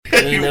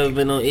ain't never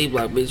been on E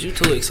Block, bitch. You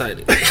too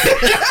excited.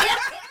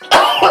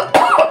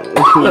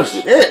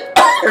 Shit.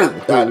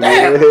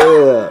 Goddamn.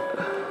 Yeah.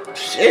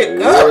 Shit,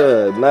 God.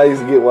 Yeah, now you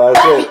get why I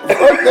said.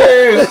 Fuck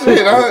that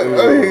shit. I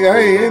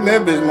ain't in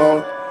that bitch,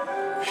 man.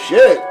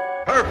 Shit.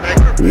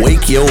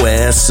 Wake your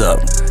ass up.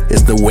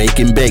 It's the Wake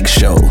and Bake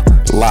Show,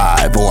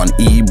 live on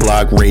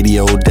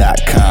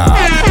eblockradio.com.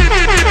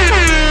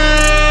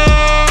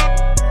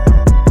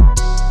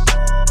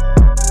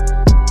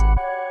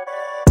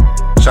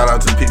 Shout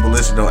out to the people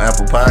listening on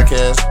Apple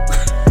Podcasts,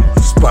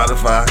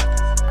 Spotify,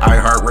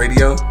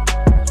 iHeartRadio,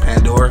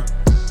 Pandora,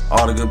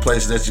 all the good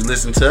places that you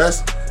listen to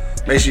us.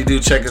 Make sure you do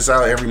check us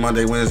out every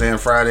Monday, Wednesday, and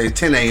Friday,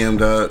 10 a.m.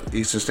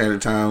 Eastern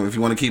Standard Time. If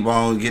you want to keep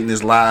on getting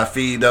this live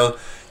feed, though,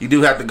 you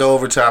do have to go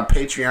over to our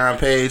Patreon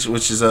page,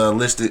 which is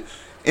listed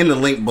in the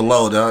link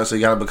below, dog. So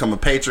you got to become a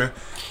patron.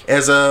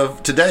 As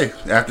of today,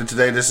 after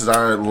today, this is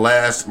our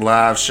last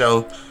live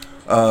show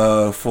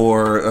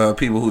for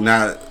people who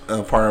not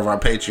part of our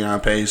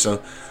Patreon page. So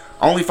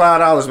only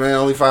 $5, man.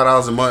 Only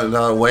 $5 a month,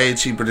 dog. Way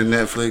cheaper than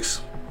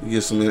Netflix. You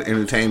get some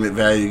entertainment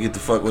value. You get to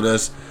fuck with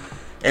us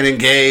and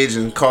engage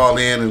and call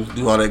in and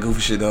do all that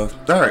goofy shit, though.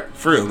 All right,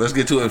 for real. Let's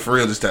get to it for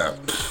real this time.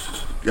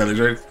 Got it,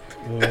 Drake?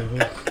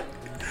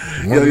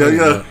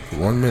 Yo.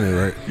 1 minute,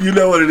 right? You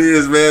know what it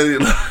is, man.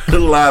 The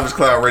Live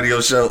Cloud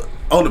radio show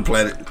on the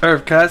planet.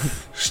 Earth,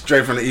 cuss.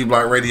 Straight from the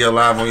E-Block Radio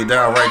live on your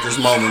dial right this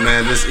moment,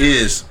 man. This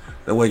is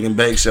the Wake and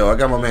Bake Show. I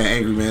got my man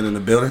Angry Man in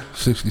the building.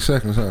 60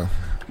 seconds, huh?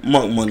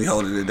 Monk Money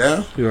holding it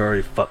down. You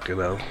already fucking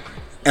know.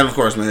 And of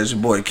course, man, it's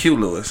your boy Q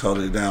Lewis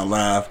holding it down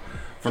live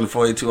from the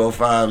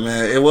 48205,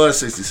 man. It was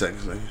 60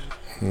 seconds, man.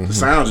 Mm-hmm. The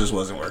sound just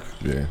wasn't working.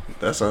 Yeah.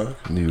 That's all.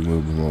 Need a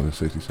little bit more than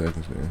 60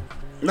 seconds, man.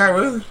 Not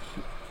really.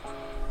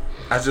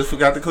 I just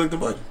forgot to click the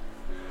button.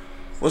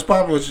 What's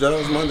poppin' with you, dog?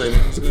 It's Monday,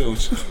 man. What's good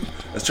with you?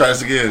 Let's try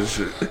this again.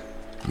 Shit.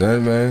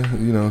 That, man,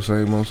 you know,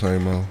 same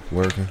old.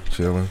 Working,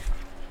 chilling,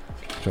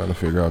 trying to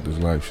figure out this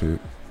life shit.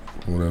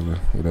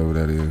 Whatever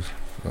that is.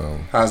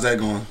 How's that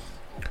going?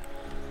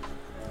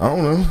 I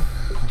don't know.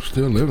 I'm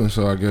still living,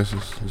 so I guess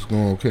it's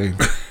going okay.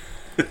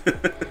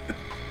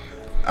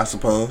 I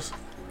suppose.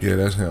 Yeah,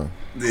 that's him.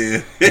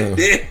 Yeah,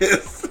 it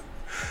is.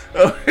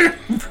 Oh,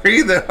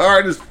 breathing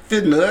hard as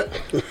fit nut.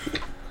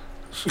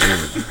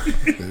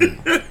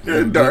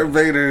 Darth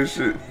Vader and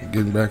shit.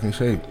 Getting back in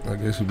shape. I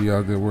guess he'll be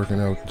out there working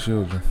out with the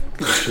children.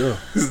 Sure.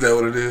 Is that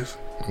what it is?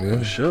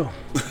 Yeah. Sure.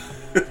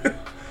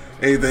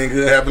 Anything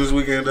good happen this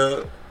weekend,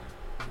 dog?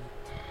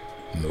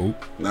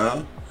 Nope.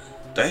 No?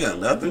 Damn,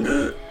 nothing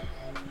good?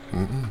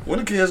 When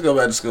the kids go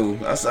back to school?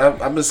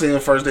 I've been seeing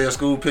first day of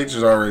school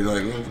pictures already.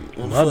 Like,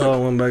 what My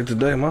dog went back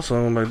today. My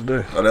son went back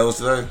today. Oh, that was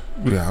today?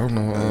 Yeah, I don't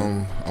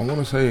know. I want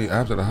to say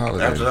after the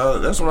holiday. After the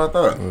holiday? That's what I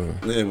thought.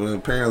 Yeah, but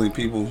apparently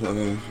people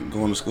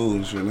going to school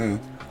and shit now.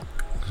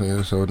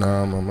 Yeah, so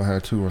now I'm gonna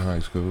have 2 in high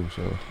school.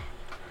 So.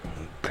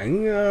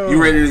 Damn.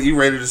 You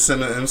ready to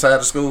send her inside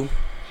the school?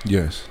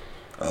 Yes.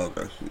 Oh,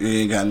 okay. You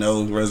ain't got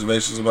no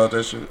reservations about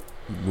that shit?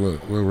 What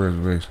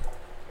reservation?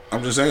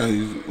 I'm just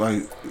saying,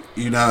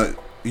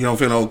 you don't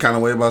feel no kind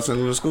of way about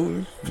sending her to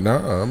school?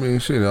 Nah, I mean,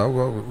 shit.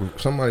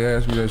 Somebody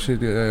asked me that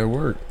shit at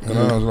work, and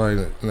I was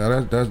like, "Now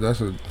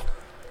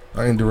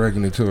I ain't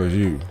directing it towards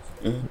you,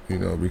 you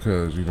know,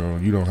 because you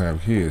don't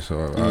have kids,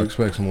 so I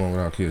expect someone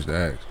without kids to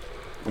ask."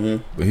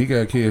 But he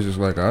got kids just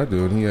like I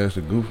do, and he asked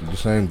the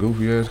same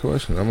goofy ass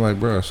question. I'm like,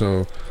 bro,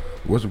 so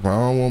what's the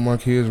problem? I don't want my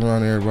kids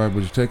around everybody,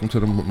 but you take them to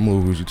the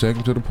movies, you take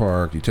them to the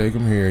park, you take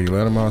them here, you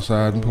let them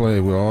outside and play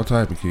with all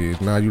type of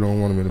kids. Now you don't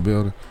want them in the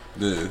building.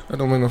 Yeah. That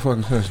don't make no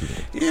fucking sense to me.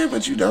 Yeah,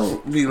 but you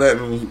don't be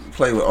letting them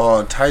play with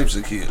all types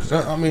of kids.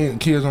 I mean,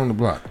 kids on the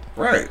block.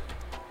 Right.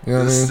 You know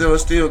what I mean?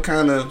 It's still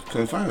kind of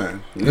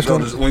confined.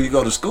 When you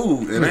go to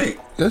school, it ain't.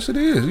 Yes, it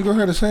is. You're going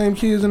to have the same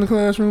kids in the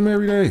classroom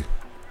every day.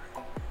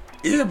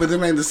 Yeah, but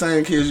them ain't the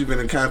same kids you've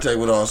been in contact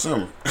with all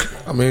summer.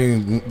 I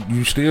mean,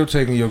 you still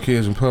taking your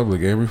kids in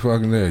public every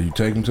fucking day. You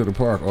take them to the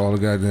park all the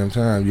goddamn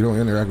time. You don't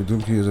interact with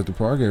them kids at the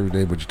park every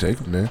day, but you take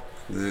them there.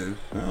 Yeah,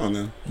 I don't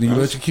know. You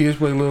let your kids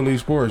play Little League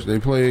sports. They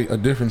play a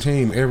different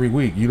team every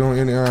week. You don't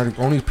interact.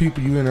 Only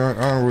people you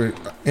interact with,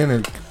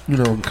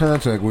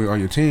 contact with are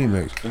your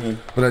teammates.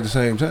 But at the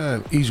same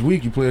time, each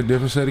week you play a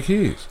different set of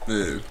kids.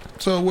 Yeah.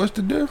 So what's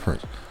the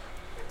difference?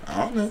 I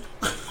don't know.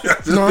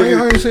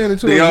 I ain't saying it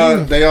to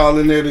you. They all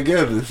in there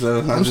together. So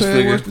I'm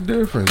saying, what's the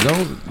difference?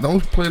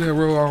 Don't play that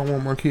role. I don't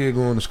want my kid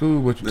going to school,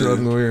 but you tell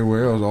them to go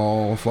everywhere else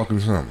all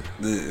fucking summer.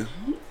 Yeah.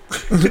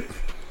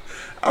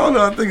 I don't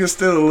know. I think it's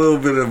still a little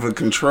bit of a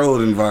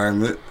controlled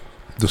environment.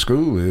 The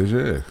school is,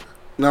 yeah.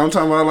 No, I'm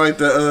talking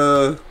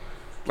about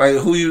like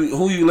who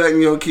you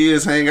letting your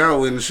kids hang out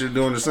with and shit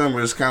during the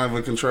summer. It's kind of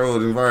a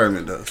controlled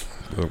environment, though.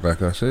 Well,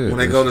 like I said, when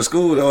they go to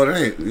school, though, it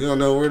ain't. You don't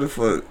know where the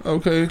fuck.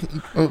 Okay,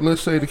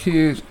 let's say the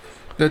kids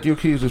that your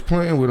kids is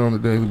playing with on a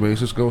daily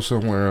basis go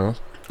somewhere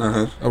else.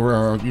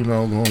 Around,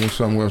 going with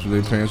somewhere else with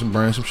their parents and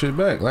bring some shit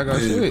back. Like I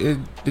said,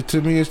 it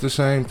to me, it's the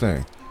same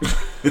thing.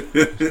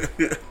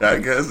 I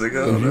guess they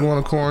go. If you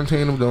want to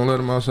quarantine them, don't let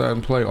them outside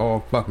and play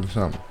all fucking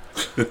summer.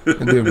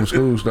 And then when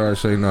school started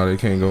saying, no, they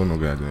can't go no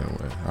goddamn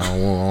way. I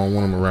don't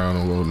want them around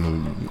no little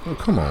new. Oh,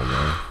 come on,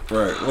 man.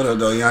 Right. What up,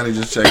 though? Yanni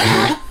just checking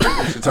in.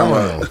 She talking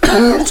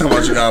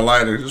about you got a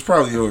lighter. It's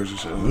probably yours and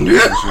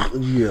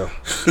shit. Yeah.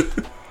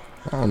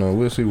 I don't know.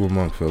 We'll see what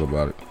Monk feel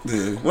about it.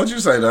 Yeah. What'd you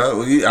say, dog?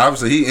 Well,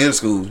 he in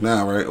school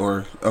now, right?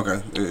 Or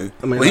okay. Yeah.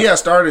 I mean, well, he had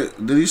started.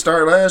 Did he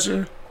start last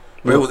year?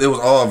 But it was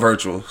all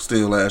virtual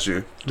still last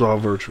year. It's all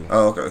virtual.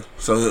 Oh, okay.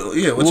 So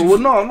yeah, Well,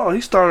 no. He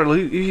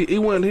started. He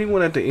went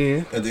at the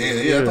end. At the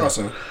end, yeah, I thought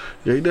so.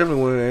 Yeah, he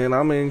definitely went. And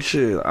I mean,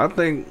 shit. I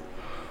think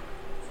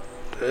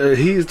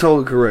he's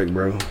totally correct,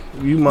 bro.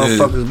 You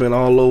motherfuckers been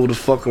all over the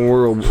fucking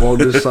world all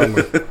this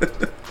summer.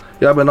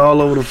 Y'all been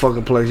all over the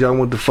fucking place. Y'all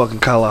went to fucking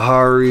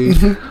Kalahari,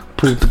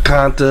 Punta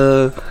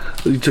Cana.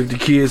 You took the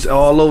kids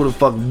all over the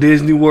fucking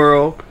Disney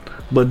World.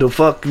 But the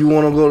fuck you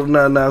want to go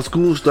to now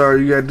school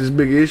started, you got this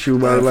big issue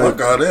about it.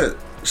 Fuck all that.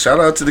 Shout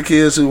out to the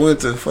kids who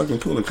went to fucking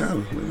Punta Cana.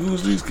 Who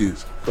was these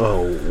kids?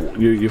 Oh,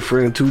 your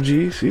friend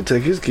 2G's? He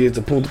take his kids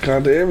to Punta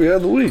Cana every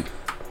other week.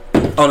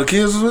 Oh, the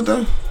kids was with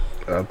them?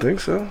 I think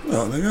so.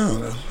 Oh, nigga, I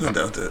don't know. I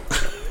doubt that.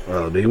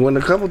 Oh, they went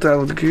a couple times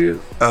with the kids.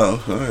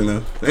 Oh, I don't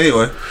know.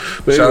 Anyway,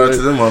 shout out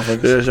to them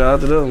motherfuckers. Yeah, shout out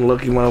to them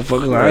lucky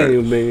motherfuckers. Right. I ain't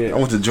even been yet. I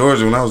went to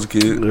Georgia when I was a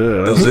kid.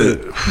 Yeah, that was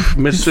it.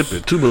 Mississippi,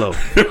 Tupelo.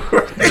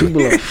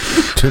 Tupelo.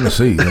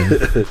 Tennessee, man.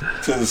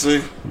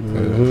 Tennessee.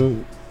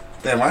 Mm-hmm.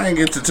 Damn, I didn't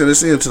get to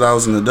Tennessee until I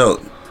was an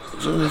adult.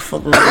 So what the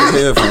fuck were these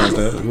headphones,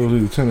 dog? You was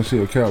either Tennessee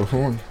or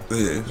California.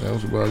 Yeah. That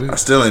was about I it.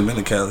 still ain't been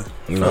to Cali.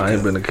 No, I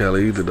ain't been to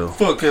Cali either, though.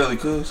 Fuck Cali,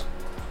 cuz.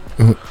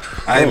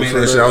 I ain't mean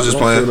that shit. I was just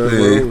playing.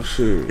 Yeah.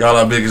 Shit. Y'all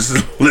our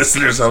biggest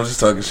listeners. I was just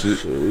talking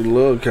shit. We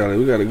love Cali.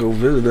 We gotta go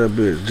visit that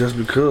bitch just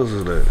because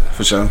of that.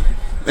 For sure.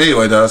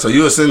 Anyway, dog. So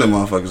you a send them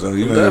motherfuckers though.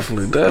 You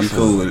Definitely. You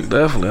cool with it.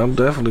 Definitely. I'm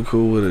definitely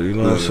cool with it. You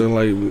know what I'm saying?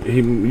 Like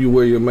you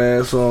wear your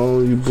mask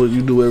on,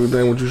 you do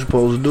everything what you're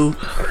supposed to do.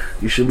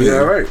 You should be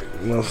alright.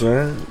 You know what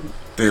I'm saying?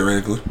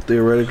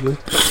 Theoretically.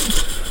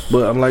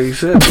 But I'm like you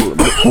said.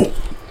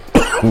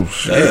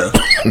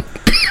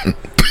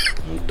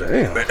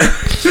 Damn.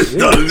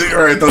 Throw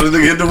the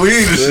nigga hit the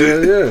weed and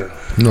shit.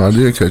 Yeah. No, I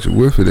did catch a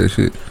whiff of that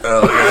shit.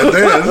 Oh,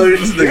 goddamn.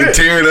 This nigga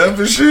tearing up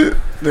and shit.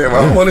 Damn,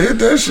 I don't want to hit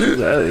that shit.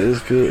 That is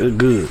good. It's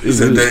good. He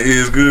said that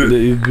is good.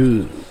 It is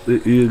good.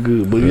 It is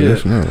good. But Yeah,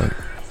 that's not like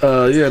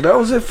yeah, that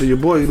was it for your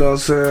boy. You know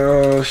what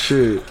I'm saying?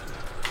 Shit.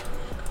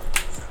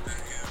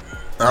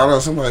 I don't know.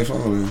 Somebody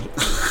phone him.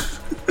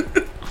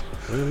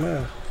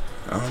 Man.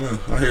 I don't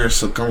know. I hear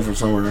it coming from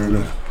somewhere. I don't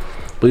know.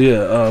 But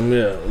yeah, you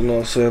know what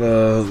I'm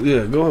saying?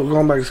 Yeah,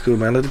 going back to school,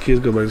 man. Let the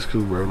kids go back to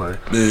school, bro. Like,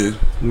 Yeah.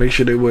 make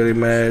sure they wear their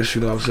masks.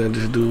 You know what I'm saying?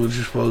 Just do what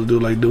you're supposed to do.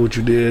 Like, do what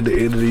you did at the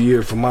end of the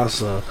year for my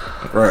son,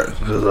 Right.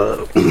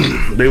 because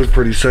they was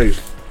pretty safe.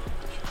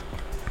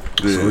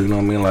 Yeah. So you know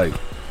what I mean? Like,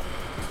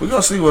 We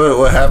gonna see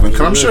what happened.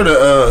 Cause I'm sure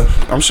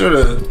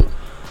the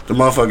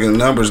motherfucking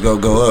numbers go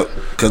up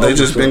because they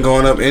just been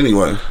going up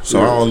anyway.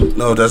 So I don't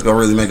know if that's gonna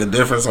really make a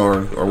difference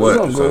or what.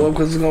 it's gonna go up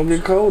because it's gonna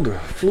get colder.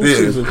 Flu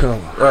season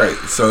coming. Right.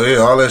 So yeah,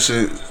 all that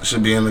shit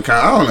should be in the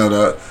count. I don't know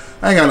that.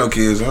 I ain't got no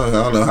kids. I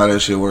don't know how that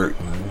shit work.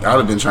 I'd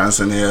have been trying to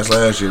send their ass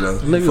last year though.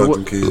 Nigga, Fuck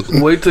them kids.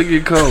 Wait till it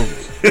get cold.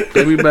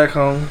 They be back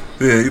home.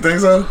 Yeah, you think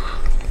so?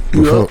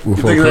 before You think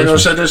they gonna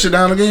Christmas. shut that shit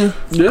down again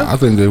Yeah. I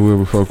think they will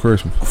before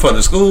Christmas. for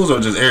the schools or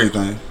just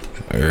everything?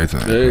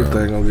 Everything.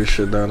 Everything gonna get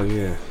shut down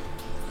again.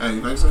 Hey,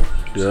 you think so?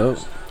 Yep.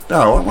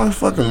 Dog, why my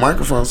fucking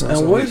microphone sounds so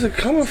And where's weak? it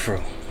coming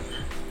from?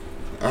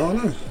 I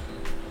don't know.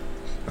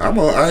 I'm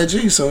on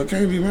IG, so it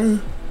can't be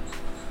mine.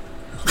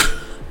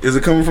 Is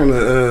it coming from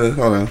the,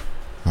 hold on.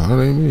 Oh,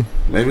 that ain't me.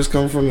 Maybe it's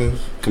coming from the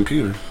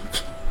computer.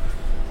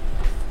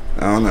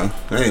 I don't know.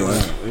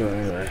 Anyway. Yeah,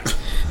 anyway.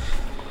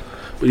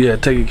 But yeah,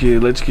 take your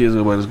kids, let your kids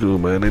go back to school,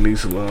 man. They need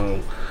some,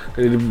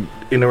 they need to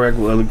interact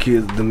with other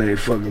kids than their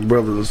fucking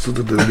brothers and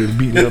sisters that been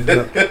beating up,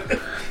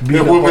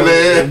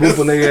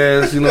 whooping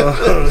their ass, you know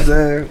what I'm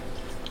saying?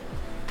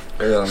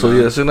 Hell So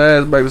no. yeah, send their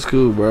ass back to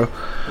school, bro.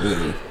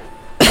 Yeah.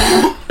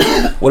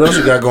 What else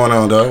you got going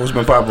on, dog? What's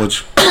been popping with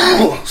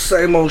you?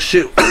 Same old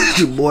shit,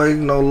 your boy. You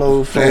know,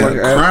 low flow Damn, like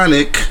an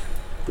Chronic.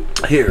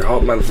 Here,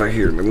 matter of fact,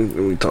 here. Let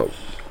me talk.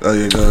 Oh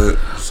yeah, go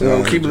ahead. You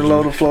know, keep it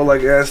low to flow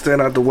like ass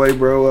stand out the way,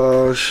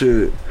 bro.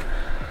 Shit.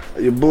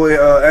 Your boy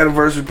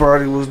anniversary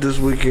party was this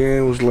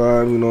weekend, was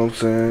live, you know what I'm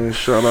saying?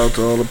 Shout out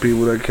to all the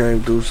people that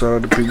came through, shout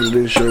out to people that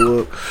didn't show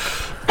up.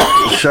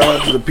 Shout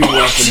out to the people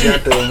I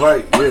forgot to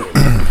invite,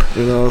 yeah.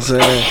 You know what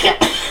I'm saying?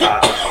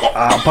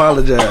 I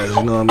apologize,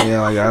 you know what I mean?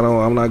 Like,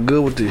 I'm not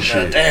good with this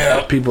shit.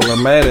 People are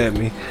mad at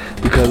me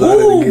because I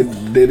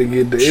didn't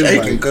get the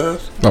invite. Shaking,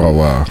 cuz. Oh,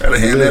 wow. Gotta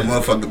hand that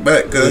motherfucker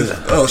back, cuz.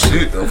 Oh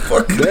shit, oh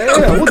fuck.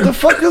 Damn, what the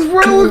fuck is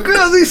wrong with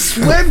cuz? He's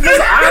sweating his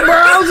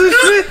eyebrows and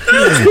shit.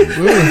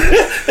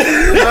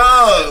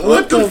 Oh,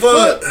 what the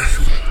fuck?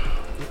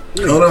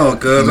 Hold on,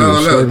 cuz. I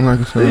don't Shaking know. like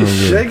a son of a He's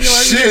bitch. shaking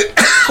like Shit,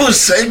 I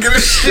was shaking and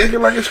shit.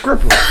 shaking like a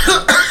scripper.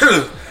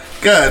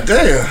 God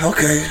damn.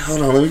 Okay,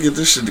 hold on. Let me get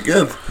this shit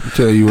together.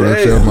 Tell you what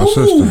I tell my Damn.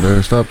 sister,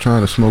 man. Stop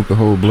trying to smoke the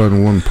whole blunt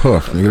in one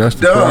puff, nigga. That's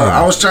the Dog, problem.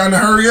 I was trying to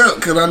hurry up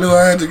because I knew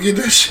I had to get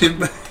that shit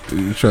back.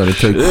 You try to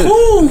take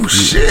Ooh,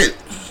 shit.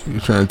 You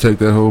trying to take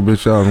that whole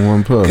bitch out in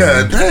one puff.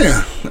 God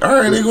damn.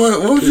 All right, nigga,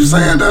 what was you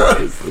saying, dog?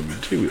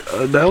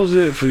 That was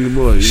it for you,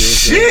 boy. You know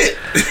Shit.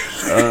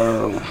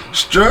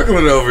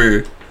 Struggling over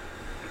here.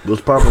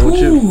 what's popping with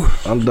you?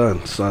 I'm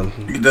done, son.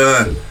 You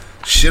done?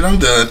 Shit, I'm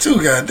done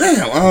too. God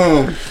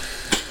damn.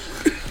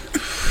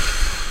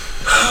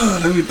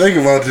 Let me think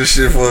about this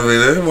shit for a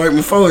minute. Wipe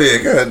my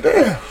forehead. God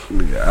damn.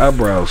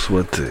 Eyebrows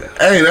sweating.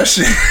 Hey, that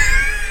shit.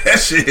 That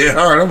shit hit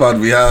hard. I'm about to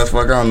be high as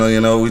fuck. I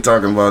don't know, what we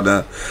talking about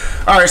now.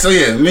 All right, so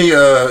yeah, me,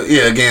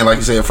 again, like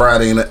you said,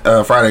 Friday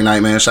night,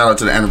 man. Shout out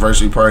to the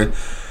anniversary party.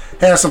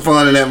 Had some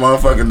fun in that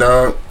motherfucking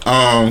dog.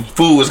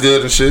 Food was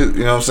good and shit.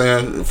 You know what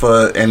I'm saying?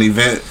 For an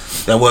event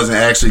that wasn't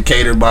actually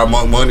catered by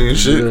Monk Money and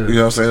shit. Yeah. You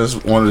know what I'm saying? It's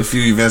one of the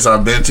few events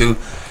I've been to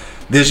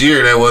this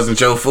year that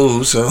wasn't your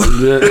food. So,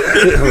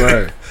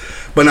 Right.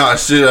 but no,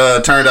 shit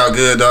turned out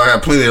good, dog. I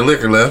got plenty of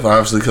liquor left,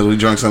 obviously, because we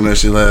drank some of that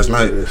shit last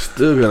night.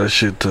 Still got a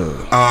shit ton.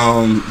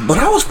 But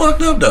I was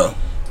fucked up though.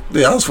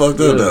 Yeah, I was fucked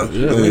up though.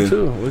 Yeah, me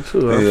too.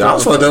 I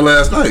was fucked up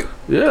last night.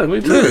 Yeah, me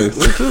too. Yeah.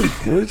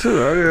 Me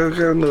too. I got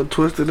a little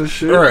twisted and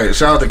shit. All right,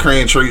 shout out to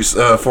Cream Treats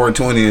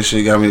 420 and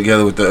shit. Got me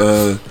together with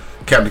the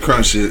Captain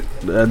Crunch shit.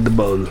 At the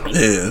bowl.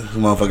 Yeah,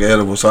 motherfucker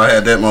edible. So I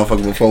had that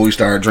motherfucker before we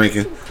started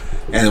drinking.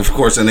 And of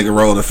course that nigga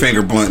rolled a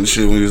finger blunt and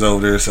shit when he was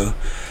over there. So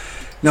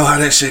know how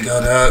that shit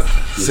go, dog.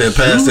 Said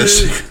pass that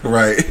shit.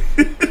 Right.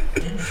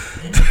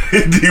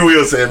 D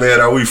Will said, man,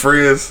 are we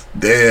friends?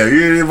 Damn, you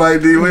didn't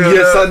invite D Will?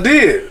 Yes, I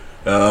did.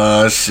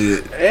 Oh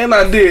shit. And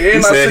I did. And He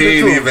I said sent he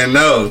it to didn't him. even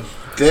know.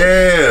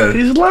 Damn.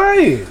 He's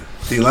lying.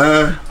 He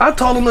lying? I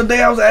told him the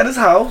day I was at his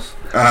house,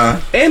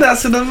 and I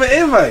sent him an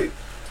invite.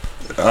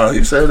 Oh,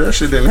 you said that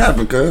shit didn't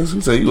happen, cuz.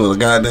 You said you was a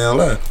goddamn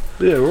lie.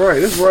 Yeah,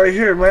 right. It's right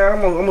here, man.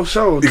 I'm gonna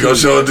show it. You gonna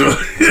show it to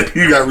him?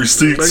 You got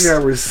receipts. I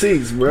got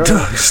receipts, bro. Dog,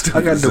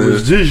 I got the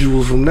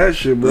residuals from that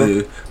shit, bro.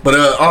 Yeah. But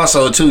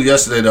also too,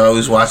 yesterday though, I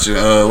was watching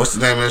what's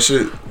the name of that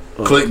shit?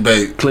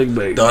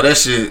 Clickbait. Dog, that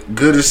shit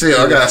good as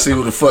hell. I gotta see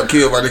who the fuck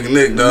killed my nigga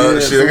Nick, dog. Yeah,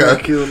 Shit, I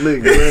gotta kill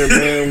Nick,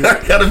 man. I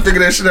gotta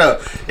figure that shit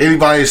out.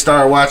 Anybody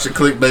start watching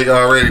Clickbait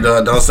already,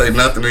 dog, don't say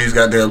nothing in these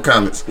goddamn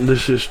comments. This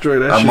shit straight.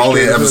 That I'm shit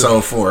only straight at up.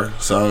 episode 4,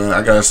 so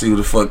I gotta see who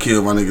the fuck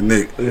killed my nigga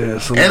Nick. Yeah,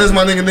 And is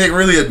my nigga Nick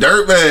really a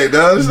dirtbag,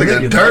 dog? This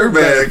nigga a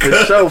dirtbag. for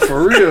sure,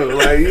 for real.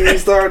 Like he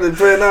started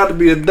turning out to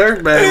be a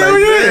dirtbag. Hell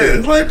Like yeah, that.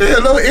 it's like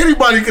that. No,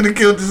 anybody could have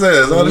killed his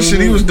ass. All the shit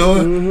he was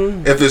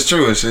doing, if it's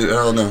true and shit, I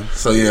don't know.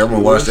 So yeah, I'm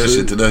gonna watch that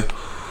shit today.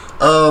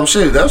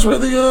 Shit, that's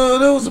really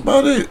that was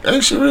about it.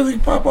 Ain't shit really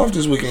pop off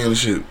this weekend and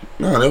shit.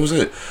 No, that was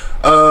it.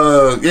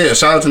 Yeah,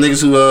 shout out to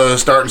niggas who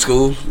starting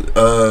school.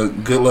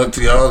 Good luck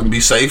to y'all and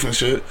be safe and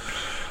shit.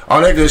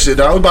 All that good shit,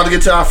 dog. We about to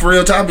get to our for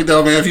real topic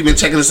though, man. If you've been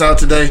checking us out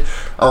today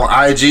on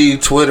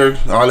IG, Twitter,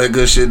 all that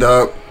good shit,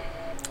 dog.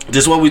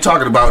 Just what we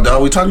talking about,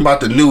 dog. We talking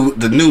about the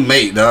new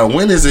mate, dog.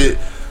 When is it,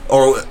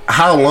 or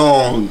how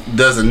long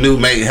does a new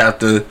mate have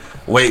to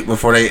wait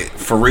before they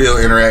for real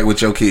interact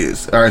with your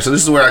kids? All right, so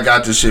this is where I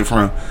got this shit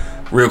from.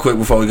 Real quick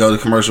before we go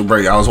to commercial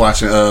break, I was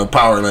watching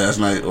Power last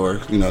night, or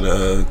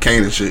the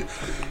Kane and shit,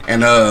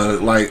 and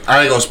like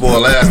I ain't gonna spoil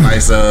last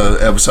night's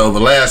episode,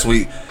 but last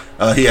week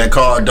he had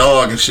called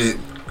Dog and shit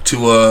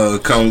to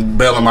come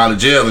bail him out of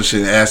jail and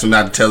shit, and asked him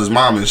not to tell his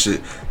mom and shit,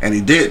 and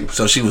he didn't.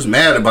 So she was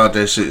mad about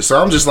that shit. So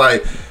I'm just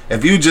like,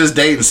 if you just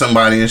dating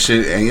somebody and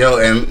shit, and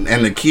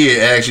and the kid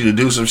asks you to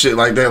do some shit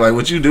like that, like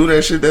would you do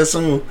that shit that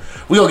soon?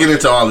 We gonna get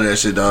into all of that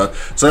shit, dog.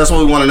 So that's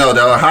what we want to know,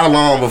 dog. How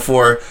long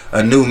before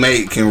a new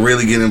mate can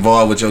really get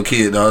involved with your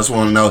kid, dog? I just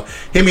want to know.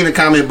 Hit me in the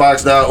comment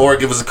box, dog, or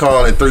give us a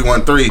call at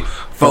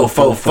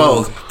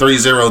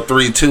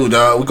 313-444-3032,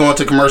 dog. We're going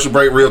to commercial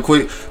break real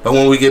quick, but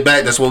when we get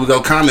back, that's what we go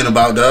comment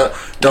about, dog.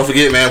 Don't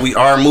forget, man, we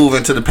are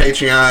moving to the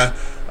Patreon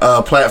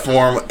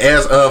platform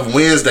as of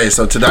Wednesday.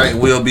 So today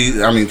will be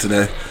the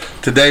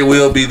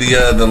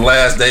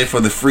last day for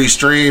the free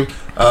stream.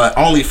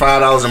 Only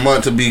 $5 a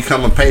month to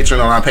become a patron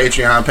on our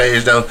Patreon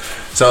page, though.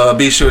 So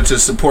be sure to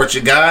support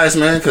your guys,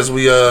 man, because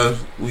we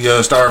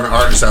starving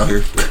artists out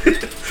here.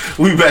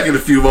 We back in a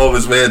few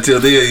moments, man. Until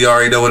then, you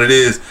already know what it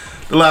is.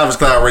 The Live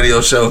Cloud Radio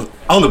Show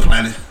on the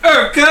planet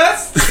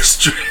Earth,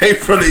 straight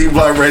from the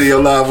E-Block Radio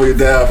Live. We're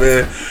down,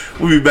 man.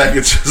 We'll be back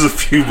in just a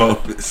few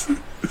moments.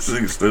 This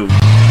nigga's stupid.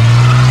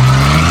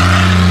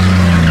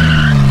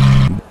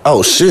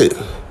 Oh shit.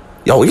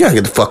 Yo, we gotta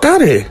get the fuck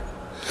out of here.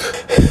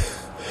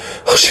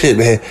 Oh shit,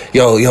 man.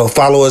 Yo,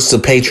 follow us to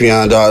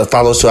Patreon, dog.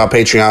 Follow us to our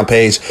Patreon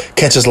page.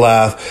 Catch us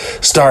live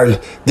starting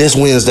this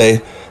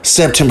Wednesday,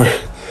 September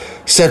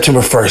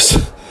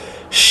 1st.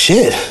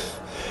 Shit.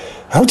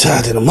 I'm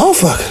tired of the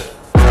motherfucker.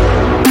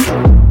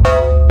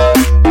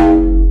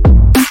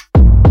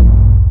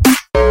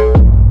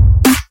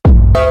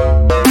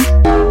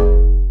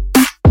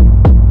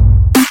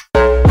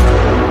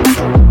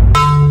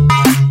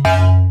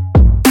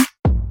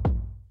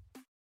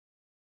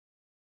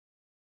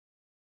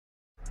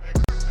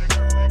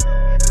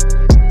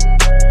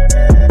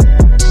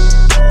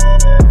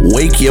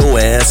 Wake your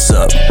ass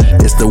up.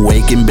 It's the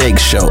Wake and Bake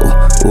Show,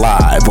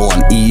 live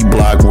on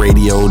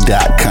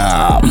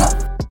eblockradio.com.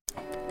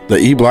 The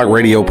E-Block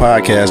Radio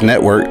Podcast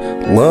Network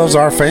loves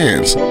our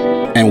fans,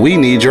 and and we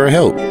need your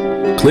help.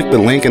 Click the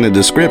link in the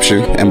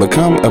description and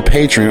become a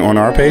patron on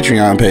our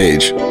Patreon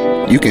page.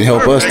 You can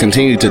help us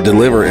continue to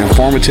deliver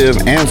informative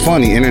and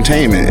funny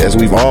entertainment as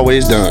we've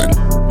always done.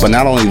 But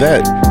not only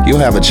that, you'll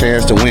have a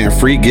chance to win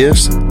free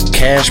gifts,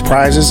 cash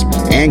prizes,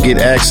 and get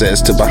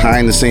access to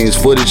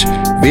behind-the-scenes footage,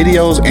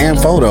 videos, and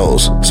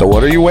photos. So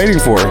what are you waiting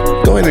for?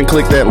 Go ahead and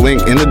click that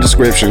link in the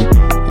description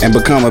and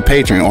become a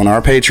patron on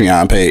our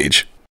Patreon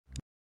page.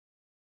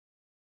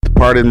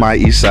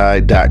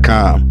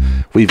 PardonMyEastside.com.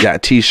 We've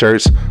got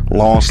t-shirts,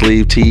 long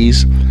sleeve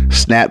tees,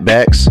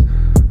 snapbacks,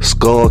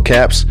 skull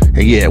caps,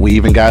 and yeah, we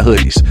even got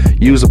hoodies.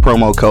 Use the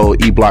promo code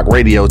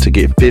eBlockRadio to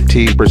get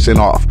 15%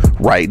 off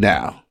right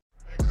now.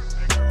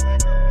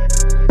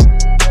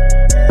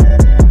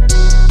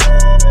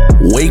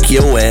 Wake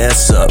your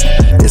ass up.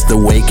 It's the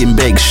Wake and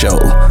Bake Show,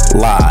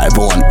 live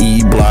on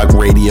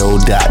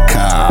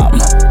eBlockRadio.com.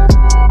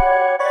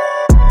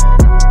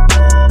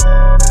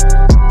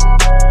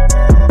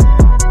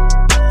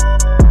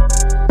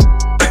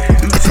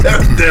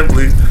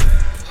 Definitely.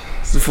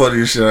 It's the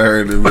funniest shit I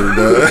heard in a minute,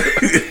 dog.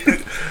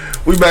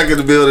 We back in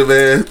the building,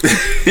 man.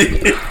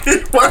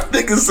 Why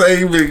niggas say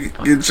you been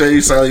getting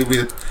chased? How you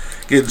been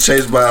getting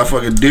chased by a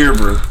fucking deer,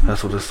 bro?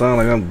 That's what it sounds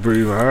like. I'm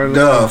breathing hard.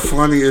 Duh,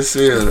 funny as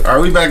hell. All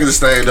right, we back in the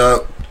stand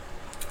up.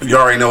 You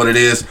already know what it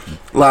is.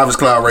 Live as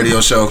Cloud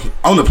radio show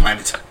on the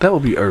planet. That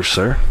would be Earth,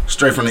 sir.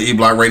 Straight from the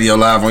E-Block Radio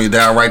live on your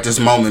dial right this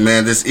moment,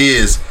 man. This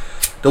is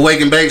the Wake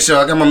and Bake Show.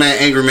 I got my man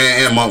Angry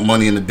Man and Monk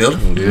Money in the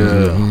building.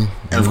 Yeah.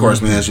 And of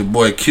course, man, it's your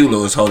boy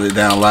Culo is holding it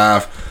down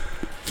live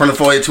from the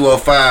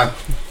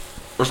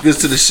 48205. Let's get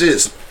to the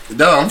shits.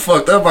 Dog, I'm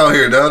fucked up out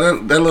here,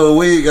 dog. That little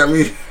weed got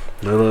me.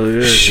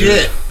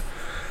 Shit. Yeah.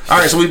 All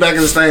right, so we back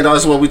in the stand, dog.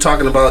 This is what we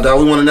talking about,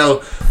 dog. We want to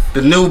know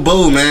the new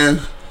boo, man.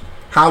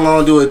 How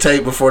long do it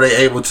take before they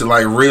able to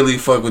like really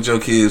fuck with your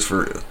kids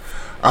for real?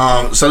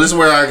 So this is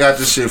where I got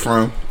this shit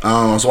from.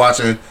 I was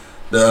watching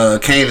the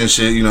Kanan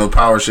shit, you know,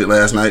 Power shit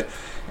last night.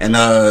 And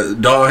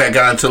dog had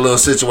got into a little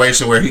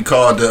situation where he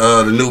called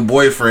the new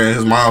boyfriend,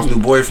 his mom's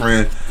new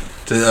boyfriend,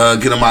 to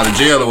get him out of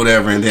jail or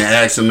whatever, and then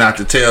asked him not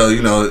to tell,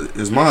 you know,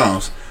 his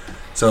mom's.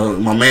 So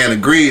my man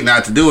agreed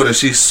not to do it, and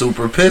she's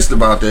super pissed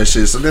about that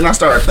shit. So then I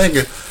started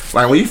thinking,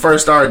 like, when you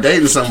first started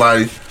dating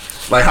somebody,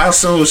 like, how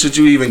soon should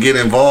you even get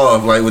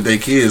involved, like, with their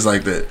kids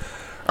like that?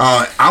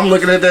 I'm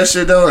looking at that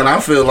shit, though, and I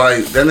feel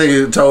like that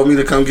nigga told me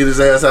to come get his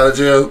ass out of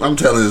jail. I'm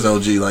telling his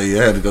OG, like,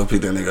 yeah, I had to go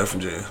pick that nigga up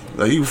from jail.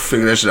 Like, you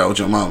figure that shit out with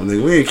your mama,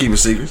 nigga. We ain't keeping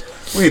secrets.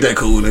 We ain't that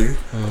cool, nigga.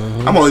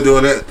 I'm only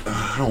doing that.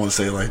 I don't want to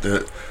say it like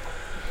that.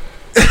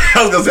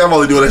 I was gonna say I'm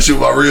only doing that shit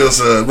with my real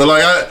son, but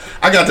like I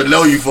got to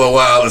know you for a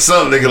while or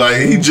something, nigga. Like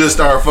he just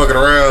started fucking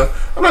around.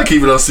 I'm not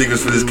keeping those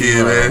secrets for this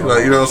kid, man.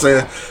 Like, you know what I'm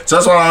saying? So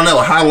that's why I don't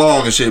know how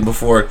long and shit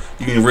before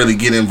you can really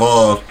get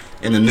involved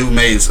in the new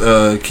mate's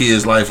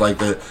kid's life like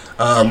that.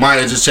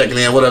 Maya just checking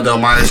in. What up, though,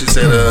 Maya? She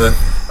said,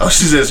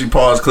 she said she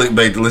paused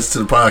clickbait to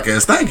listen to the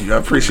podcast. Thank you, I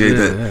appreciate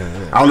that.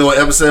 Yeah. I don't know what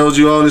episode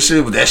you on and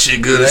shit, but that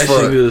shit good as fuck.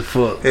 That shit good as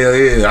fuck. Hell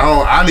yeah.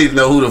 I need to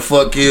know who the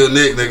fuck killed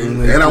Nick,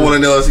 nigga, and I want to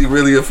know if he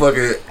really a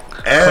fucking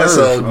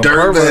asshole,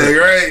 dirtbag,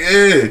 right?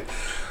 Yeah.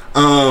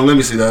 Let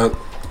me see though.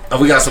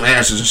 We got some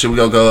answers and shit. We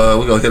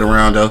go hit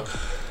around though.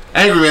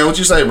 Angry Man, what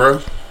you say, bro?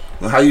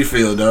 How you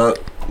feel, dog?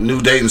 New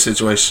dating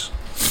situation.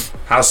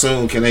 How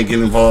soon can they get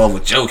involved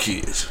with your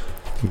kids?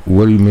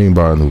 What do you mean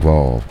by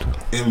involved?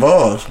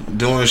 Involved,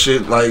 doing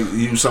shit like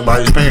you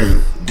somebody's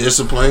parent,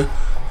 discipline,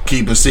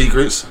 keeping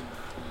secrets,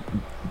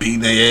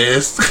 beating their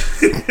ass.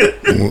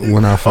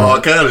 When I find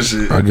all kind of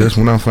shit. I guess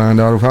when I find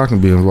out if I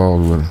can be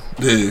involved with it.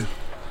 Yeah.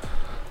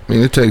 I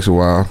mean, it takes a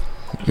while,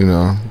 you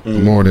know,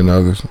 more than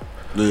others.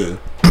 Yeah.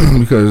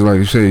 Because, like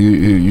you say,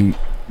 you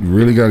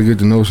really got to get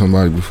to know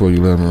somebody before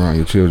you let them around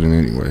your children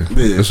anyway.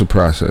 Yeah. It's a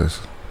process.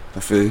 I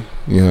feel you.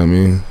 You know what I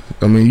mean?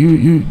 I mean,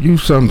 you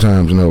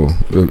sometimes know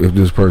if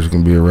this person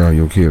can be around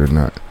your kid or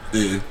not.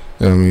 Yeah. You know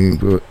what I mean?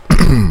 But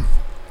I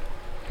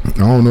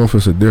don't know if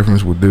it's a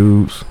difference with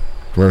dudes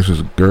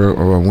versus girl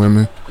or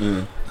women.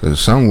 Because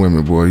some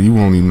women, boy, you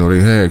won't even know they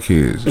had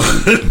kids 2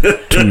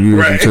 years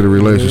right. into the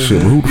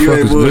relationship. But who the fuck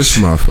is this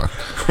motherfucker?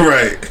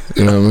 Right.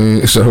 You know what I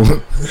mean? So,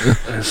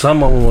 and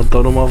some of them will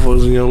throw them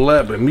motherfuckers in your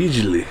lap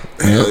immediately.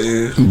 Hell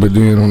yeah. But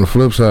then on the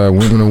flip side,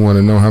 women don't want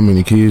to know how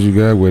many kids you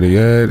got, where they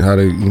at, how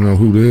they, you know,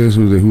 who this,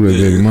 who their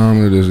baby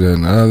mama, this, that,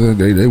 and the other.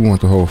 They want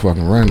the whole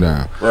fucking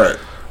rundown. Right.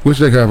 Which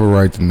they have a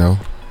right to know.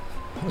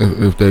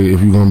 If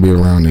you're gonna be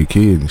around their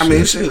kids. I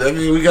mean, shit. I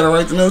mean, we got a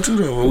right to know too,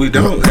 though. But we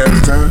don't half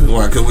the time.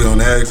 Why? Because we don't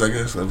ask. I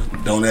guess.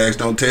 Don't ask,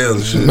 don't tell.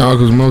 And shit. No,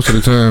 because most of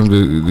the time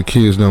the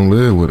kids don't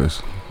live with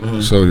us,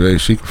 so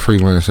she can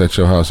freelance at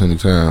your house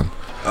anytime.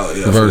 Oh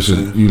yeah.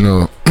 Versus, you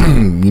know,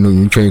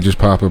 you can't just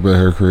pop up at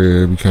her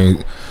crib. You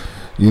can't,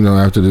 you know,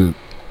 after the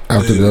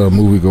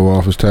movie go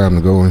off, it's time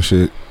to go and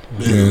shit.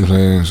 Yeah. You know what I'm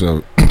saying?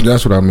 So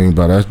that's what I mean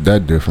by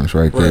that difference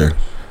right there.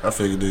 I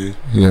figured, dude.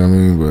 You know what I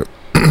mean? But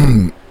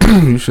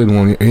You shouldn't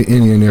want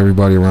any and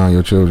everybody around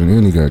your children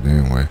any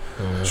goddamn way.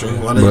 True.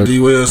 My nigga D.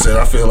 Will said,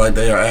 I feel like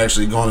they are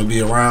actually going to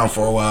be around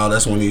for a while.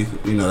 That's when he,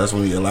 that's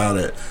when he allowed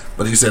it.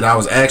 But he said, I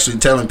was actually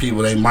telling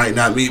people they might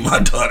not meet my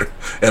daughter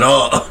at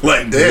all.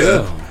 Like,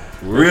 damn. Yeah.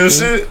 Real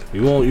shit?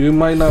 You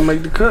might not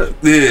make the cut.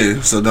 Yeah,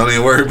 so don't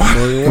even worry about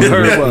it.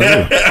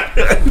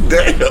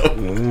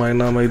 Damn. You might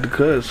not make the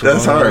cut. So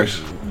That's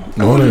harsh.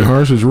 No, it ain't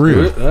harsh. It's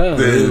real. Yeah, it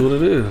is what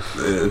it is.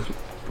 Yeah.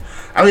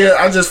 I mean,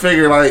 I just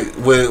figure, like,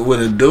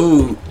 with a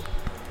dude,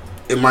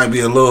 it might be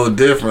a little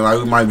different. Like,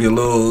 we might be a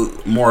little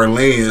more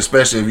lenient,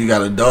 especially if you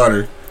got a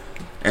daughter.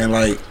 And,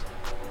 like,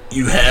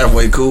 you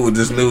halfway cool with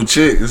this new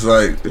chick. It's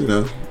like,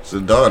 it's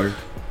a daughter.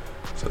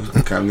 So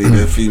kind of need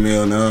that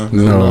female now.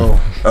 No.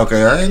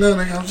 Okay, I ain't know,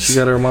 nigga. She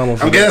got her mama.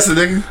 I'm guessing,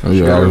 nigga. Oh,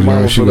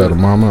 yeah, she got a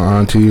mama,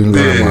 auntie, and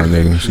grandma,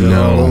 nigga. She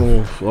got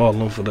all of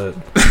them for that.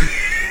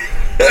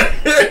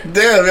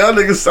 Damn, y'all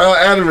niggas sound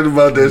adamant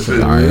about that shit.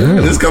 I am.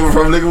 This coming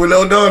from a nigga with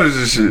no daughters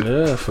and shit.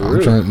 Yeah, for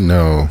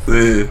real.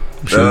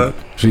 Yeah.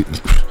 She,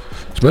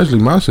 especially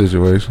my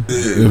situation.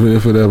 Yeah.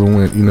 If it ever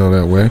went,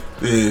 that way.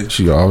 Yeah.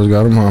 She always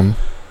got a mama.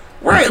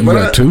 Right, You but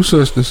got two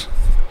sisters.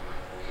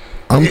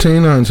 I'm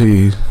 10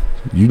 aunties.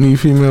 You need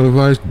female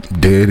advice?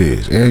 There it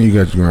is. And you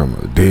got your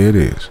grandmother. There it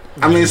is.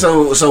 I mean,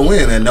 so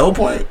when? At no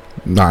point?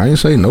 Nah, I ain't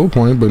say no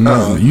point, but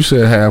no, you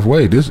said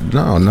halfway.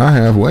 Not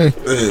halfway.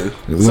 Yeah.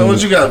 So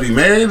what, you gotta be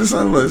married or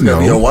something? It's gotta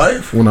be your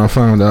wife? When I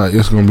found out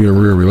it's gonna be a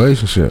real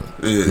relationship.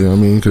 Yeah. You know what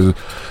I mean? Because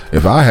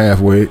if I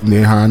halfway,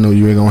 then how I know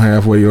you ain't gonna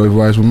halfway your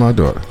advice with my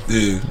daughter?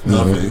 Yeah.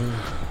 Okay.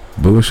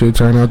 Bullshit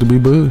turned out to be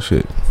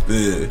bullshit.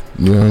 Yeah.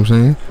 You know what I'm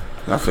saying?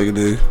 I figured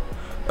it.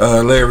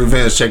 Larry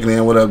Revenge checking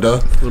in. What up, though?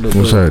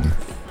 What's happening?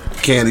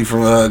 Candy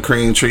from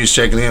Cream Trees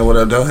checking in. What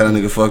up, though? Had a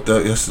nigga fucked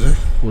up yesterday.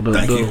 What up,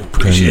 Thank though? you.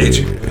 Appreciate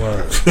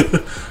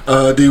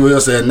you. D. Will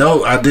said,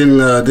 no, I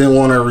didn't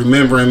want her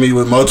remembering me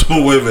with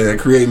multiple women and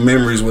create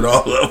memories with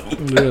all of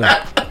them.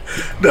 Yeah.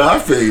 No, I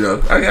feel you,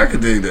 though. I could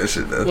dig that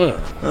shit, though.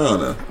 What? I don't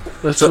know.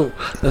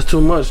 That's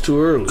too much,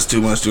 too early. It's too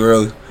much too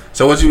early.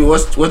 So what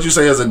you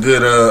say is a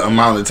good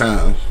amount of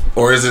time?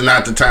 Or is it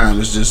not the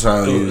time? It's just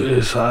how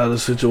it's how the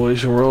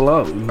situation roll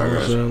out. You know what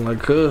I'm saying? Like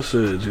Cuz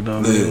said, you know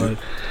what I mean? Like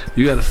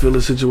you got to feel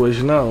the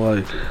situation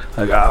out.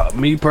 Like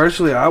me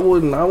personally, I go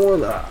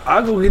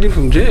get him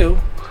from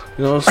jail.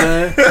 You know what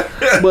I'm saying?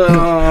 But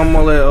I'm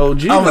gonna let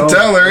OG. I'm gonna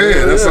tell her.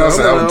 Yeah, that's what I'm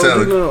saying. I'm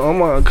telling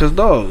her. Cause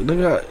dog,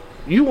 nigga,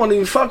 you wasn't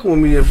even fucking with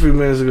me a few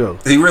minutes ago.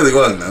 He really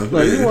wasn't though.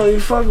 Like you wasn't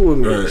even fucking with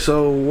me. Right.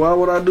 So why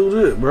would I do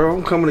this, bro?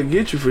 I'm coming to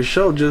get you for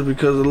sure, just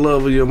because of the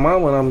love of your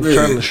mama, and I'm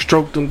trying to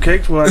stroke them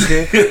cakes when I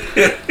can.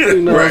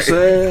 You know what I'm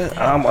saying?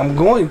 I'm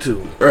going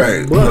to.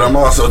 Right. But I'm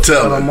also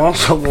telling. But I'm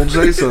also gonna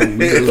say something.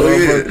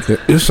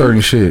 It's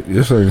certain shit.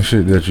 It's certain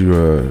shit that you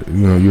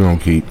you don't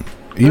keep.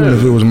 Even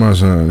if it was my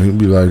son, he'd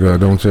be like,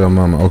 "Don't tell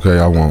mama." Okay,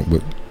 I won't.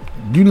 But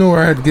you know where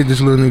I had to get this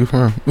little nigga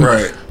from,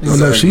 right?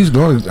 No, she's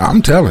going.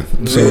 I'm telling.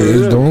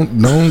 So don't.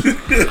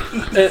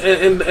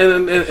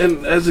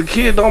 And as a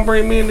kid, don't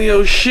bring me into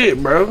your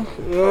shit, bro. You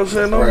know what I'm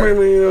saying? Don't bring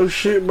me into your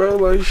shit, bro.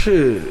 Like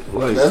shit.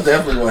 Like that's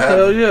definitely what happened.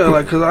 Hell yeah,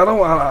 like cause I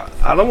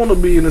don't want to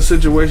be in a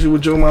situation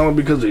with your mama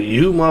because of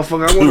you,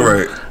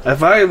 motherfucker.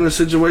 If I am in a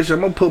situation,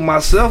 I'm gonna put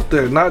myself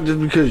there, not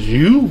just because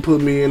you put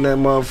me in that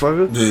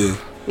motherfucker. Yeah.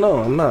 No,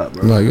 I'm not,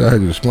 bro. Like, I had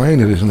to explain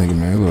to this nigga,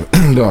 man, look,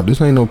 dog, this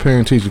ain't no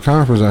parent-teacher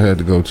conference I had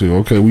to go to.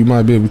 Okay, we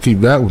might be able to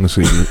keep that one a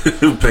secret.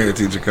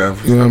 Parent-teacher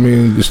conference. You know what I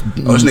mean? This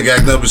nigga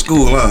acting up in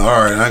school, huh?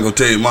 All right, I ain't gonna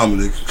tell your mama,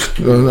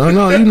 nigga.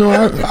 No, you know,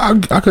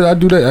 I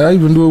do that. I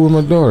even do it with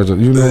my daughters.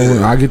 You know,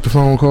 when I get the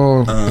phone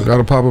call,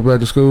 gotta pop up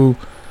at the school.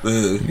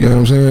 You know what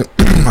I'm saying?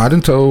 I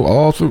done told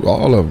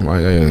all of them.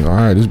 Like, hey, all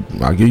right,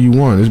 I'll give you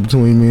one. It's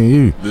between me and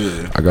you.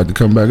 Yeah. I got to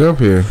come back up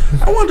here.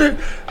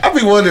 I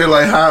be wondering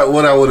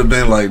what I would have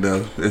been like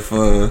though if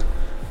my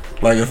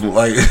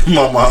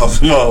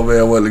mom's and my old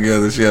man went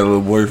together. She had a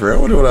little boyfriend.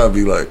 I wonder what I'd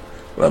be like.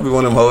 Would I be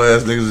one of them hoe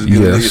ass niggas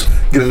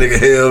get a nigga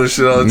hell and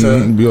shit all the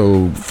time?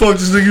 Yo, fuck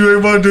this nigga, you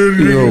ain't my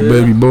daddy. Yo,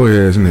 baby boy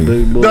ass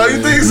nigga. No,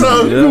 you think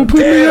so? You gonna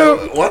put me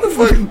out? What the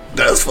fuck?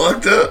 That's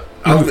fucked up.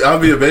 I'll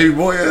be a baby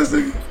boy ass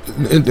nigga.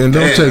 And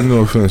don't take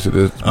no offense to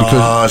this.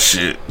 Oh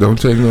shit! Don't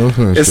take no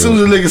offense. As soon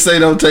as a nigga say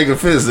don't take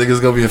offense, nigga's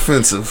gonna be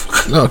offensive.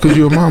 No, cause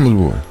you're a mama's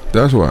boy.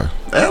 That's why.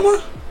 Am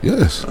I?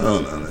 Yes. I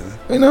don't know,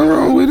 nigga. Ain't nothing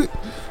wrong with it.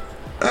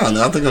 I don't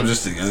know. I think I'm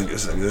just the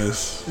youngest, I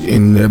guess.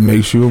 And that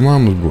makes you a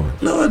mama's boy.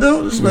 No, I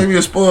don't. This makes me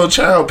a spoiled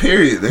child,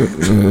 period,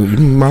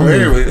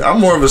 nigga. I'm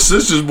more of a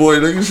sister's boy,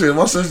 nigga. Shit,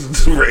 my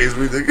sister raised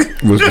me, nigga.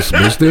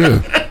 But still,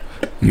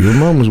 you a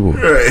mama's boy.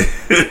 Right.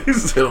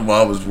 He's still a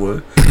mama's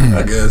boy,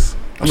 I guess.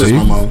 I miss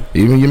my mom.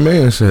 Even your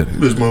man said it.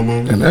 Miss my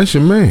mom. And that's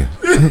your man.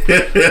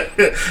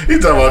 He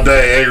talking about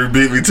dang angry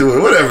beat me to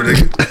it. Whatever,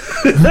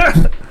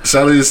 nigga.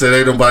 Charlie said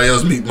ain't nobody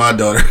else meet my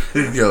daughter.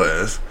 Yo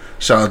ass.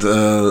 Shout out to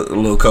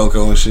little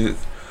Coco and shit.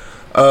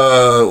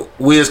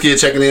 Wiz Kid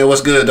checking in.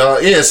 What's good,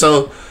 dog? Yeah,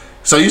 so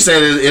you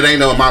said it ain't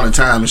no amount of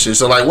time and shit.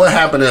 So like, what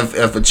happened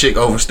if a chick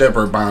overstep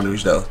her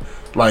boundaries though?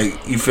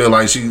 Like, you feel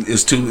like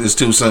it's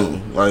too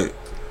soon. Like,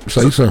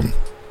 say something.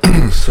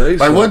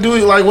 What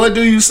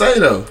do you say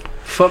though?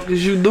 Fuck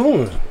is you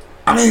doing?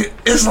 I mean,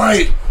 it's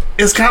like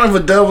it's kind of a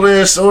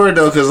double-edged sword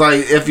though, because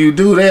like if you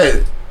do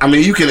that, I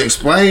mean, you can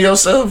explain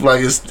yourself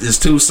like it's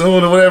too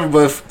soon or whatever,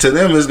 but to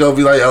them it's gonna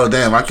be like, oh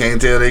damn, I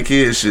can't tell their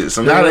kids shit.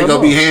 So now they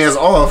gonna be hands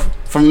off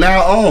from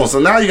now on. So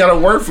now you got a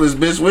worthless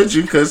bitch with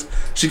you because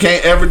she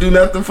can't ever do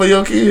nothing for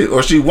your kid,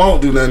 or she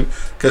won't do nothing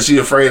because she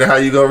afraid of how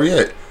you gonna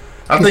react.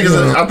 I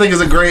think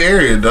it's a gray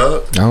area,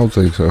 dog. I don't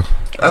think so.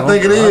 I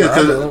think it is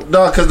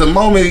because the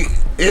moment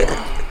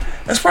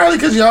that's probably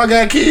because y'all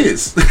got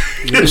kids.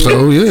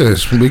 So yeah,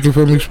 speaking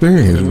from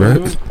experience, right?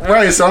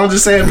 Right. So I'm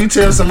just saying, if you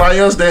tell somebody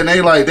else that and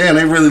they like, damn,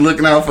 they really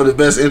looking out for the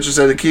best interest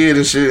of the kid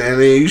and shit,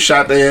 and then you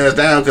shot their ass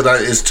down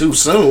because it's too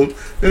soon,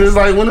 then it's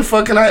like, when the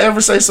fuck can I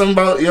ever say something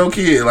about your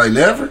kid? Like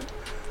never.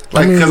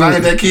 Like, because I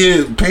ain't that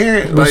kid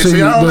parent. Like,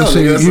 see, I don't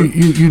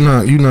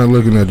know. You're not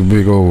looking at the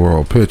big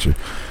overall picture.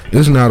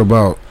 It's not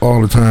about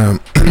all the time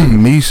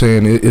me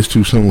saying it's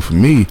too soon for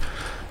me.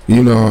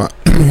 You know,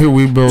 here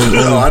we both.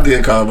 Oh, I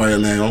did call by your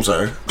name. I'm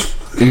sorry.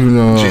 Even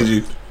though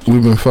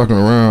we've been fucking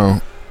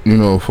around, you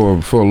know, for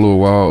a little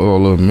while or a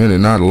little minute,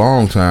 not a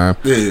long time.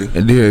 Yeah.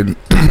 And then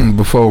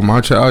before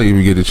my child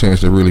even get a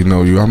chance to really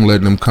know you, I'm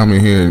letting them come in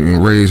here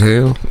and raise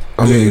hell.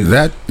 I mean,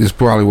 that is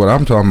probably what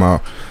I'm talking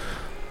about.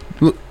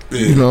 Look,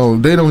 you know,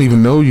 they don't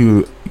even know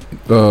you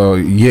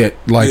yet.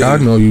 Like I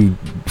know you,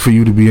 for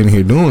you to be in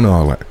here doing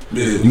all that.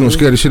 You gonna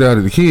scare the shit out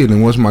of the kid,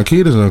 and once my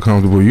kid is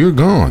uncomfortable, you're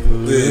gone.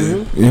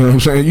 You know what I'm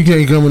saying? You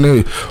can't come in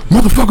there,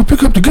 motherfucker,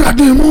 pick up the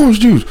goddamn orange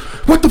juice.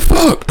 What the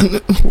fuck?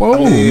 Whoa, I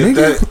mean,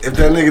 nigga. If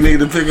that nigga need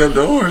to pick up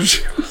the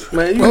orange juice,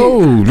 man,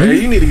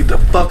 you need to get the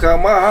fuck out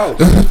of my house.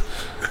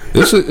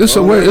 It's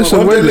a way.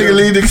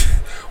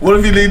 What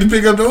if you need to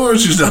pick up the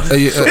orange juice?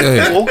 Hey,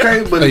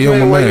 okay, but hey, yo,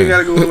 my man. You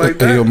gotta go like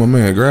that. Hey, yo, my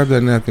man, grab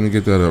that napkin and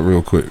get that up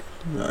real quick.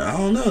 I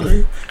don't know,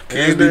 nigga.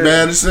 Kids be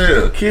bad as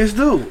hell. Kids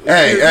do.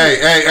 Hey. See,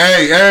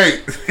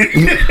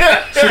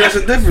 that's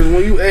the difference.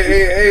 When you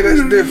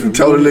that's different.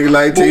 Told a nigga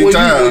like 10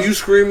 times. When you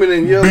screaming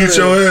and yelling. Beat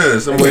your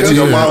ass. Wait till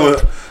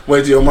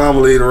your mama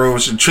leave the room.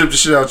 She trip the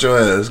shit out your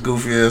ass.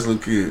 Goofy ass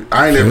little kid.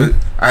 I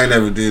ain't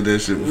never did that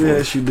shit before.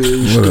 Yes, you did.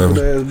 You stupid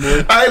ass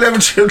boy. I ain't never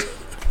tripped.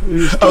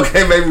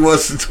 Okay, maybe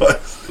once or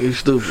twice. You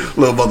stupid.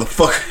 Little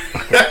motherfucker.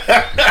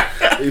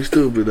 You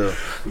stupid though.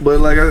 But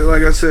like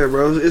I said,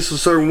 bro, it's a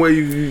certain way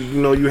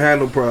you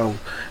handle problems,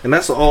 and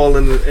that's all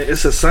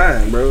it's a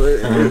sign, bro.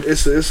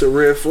 It's a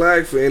red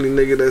flag for any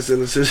nigga that's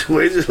in a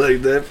situation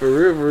like that. For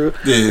real.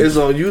 Yeah. It's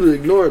on you to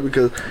ignore it,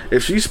 because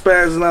if she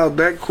spazzing out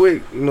that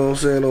quick, you know what I'm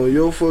saying, on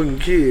your fucking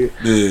kid,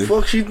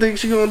 fuck she think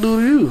she gonna do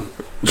to you?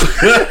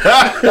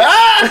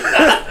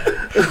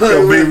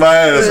 Gonna beat my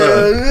ass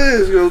up. Yeah,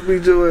 it's gonna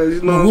beat your ass.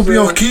 You know whoop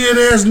your kid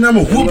ass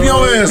number. Whoop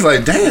your ass.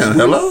 Like, damn,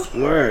 hello?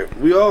 Right.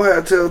 We all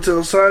had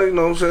telltale signs, you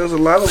know what I'm saying? There's a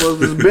lot of us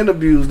that's been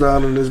abused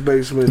down in this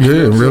basement.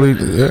 Yeah, really,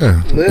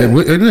 yeah.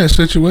 In that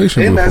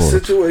situation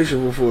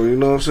before. You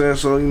know what I'm saying?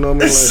 So, you know what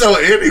I mean? So,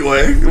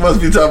 anyway, you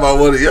must be talking about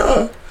one of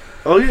y'all.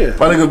 Oh, yeah.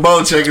 My nigga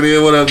Bo checking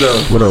in. What up,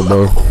 though? What up,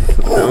 Bo?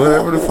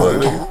 Whatever the fuck,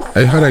 nigga.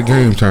 Hey, how that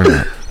game turned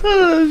out?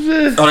 Oh,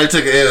 shit. Oh, they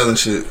took an L and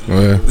shit. Oh,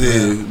 yeah.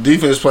 Yeah.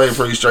 Defense played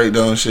pretty straight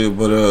though and shit,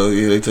 but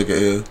yeah, they took an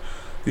L.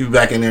 You be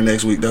back in there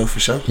next week though, for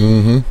sure.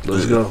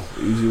 Let's go.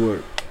 Easy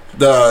work.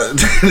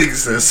 Nigga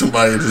said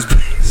somebody in this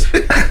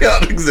basement.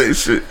 Y'all niggas ain't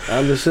shit.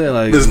 I'm just saying,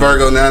 like, Miss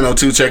Virgo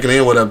 902 checking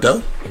in. What up,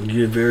 though?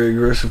 You get very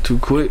aggressive too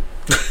quick.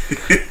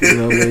 You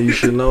know what I mean? You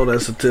should know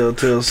that's a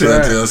telltale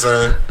sign.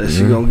 That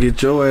she gonna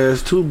get your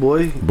ass too,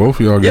 boy.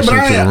 Both of y'all get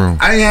sent to the room.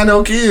 I ain't had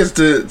no kids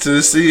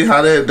to see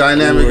how that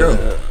dynamic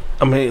go.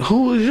 I mean,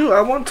 who is you?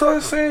 I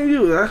wasn't saying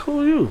you. Who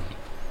are you?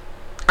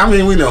 I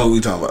mean, we know who we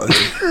talking about. I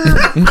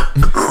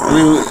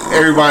mean,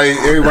 everybody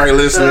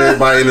listening,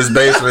 everybody in this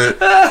basement,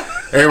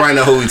 everybody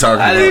know who we talking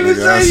about. I didn't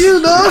even say you,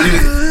 though.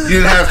 You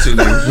didn't have to,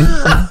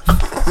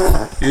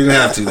 nigga. You didn't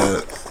have to,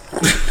 dog.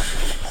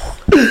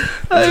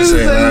 I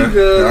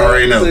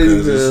already know,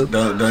 cuz.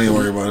 Don't even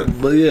worry about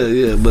it. But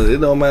yeah, but it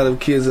don't matter if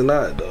kids or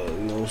not, though. You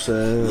know what I'm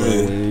saying? Yeah. I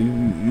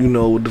mean, you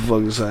know what the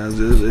fucking signs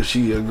is. If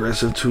she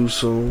aggressive too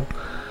soon,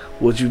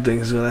 what you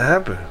think is gonna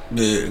happen?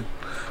 Yeah.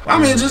 I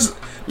mean, just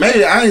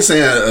maybe I ain't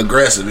saying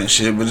aggressive and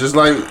shit, but just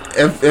like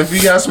if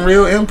you got some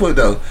real input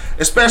though,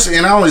 especially,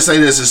 and I only say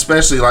this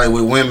especially like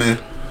with women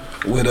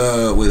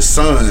with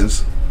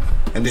sons,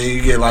 and then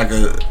you get like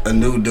a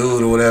new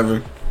dude or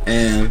whatever,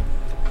 and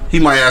he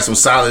might have some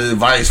solid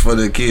advice for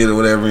the kid or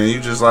whatever, and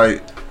you just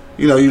like,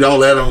 you know, you don't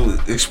let him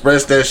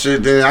express that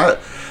shit. Then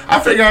I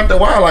figure out the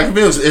why. Like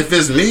if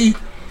it's me.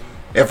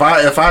 If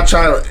I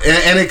try to,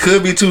 and it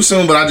could be too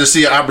soon, but I just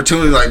see an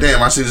opportunity, like,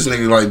 damn, I see this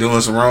nigga like doing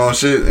some wrong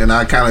shit, and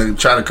I kind of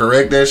try to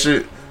correct that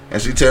shit,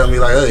 and she tell me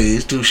like, hey,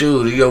 it's too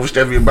soon, you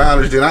overstep your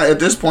boundaries, then at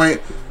this point,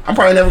 I'm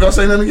probably never gonna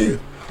say nothing again.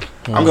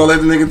 I'm gonna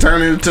let the nigga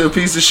turn it into a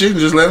piece of shit and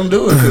just let him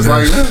do it, cause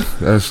like,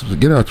 that's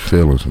get out your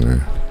feelings,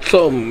 man.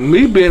 So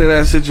me being in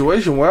that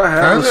situation where I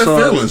have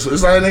feelings,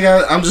 it's like,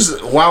 nigga, I'm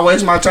just, why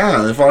waste my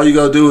time if all you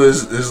gonna do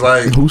is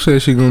like. Who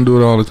says she gonna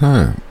do it all the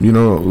time? You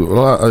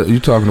know, you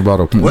talking about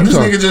a. What does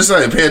nigga just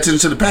say? Pay attention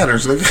to the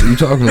patterns, nigga. You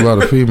talking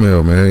about a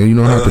female, man? You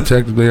know how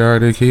protective they are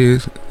of their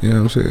kids. You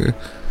know what I'm saying?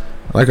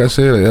 like I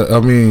said, I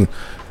mean,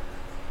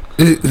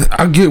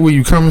 I get where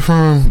you coming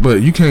from,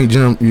 but you can't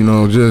jump. You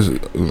know, just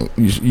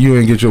you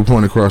ain't get your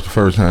point across the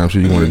first time, so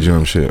you want to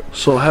jump ship.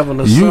 So having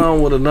a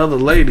son with another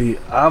lady,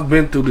 I've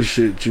been through the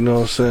shit. You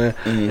know what I'm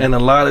saying? And a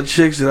lot of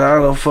chicks that I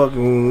done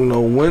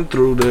fucking went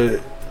through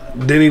that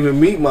didn't even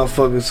meet my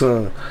fucking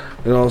son.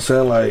 You know what I'm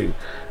saying? Like,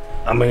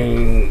 I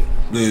mean.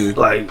 Yeah.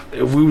 Like,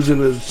 if we was in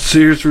a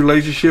serious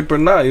relationship or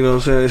not, you know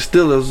what I'm saying?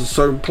 Still, there's a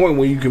certain point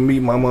where you can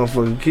meet my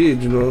motherfucking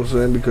kids, you know what I'm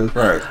saying? Because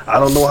I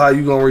don't know how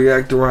you gonna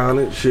react around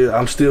it. Shit,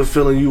 I'm still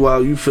feeling you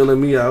out, you feeling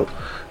me out.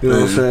 You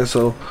know what I'm saying?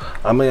 So,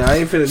 I mean, I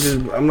ain't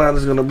finna I'm not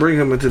just gonna bring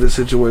him into this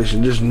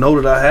situation. Just know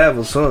that I have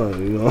a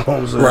son, you know what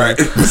I'm saying? Right.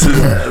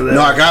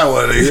 No, I got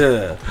one of these.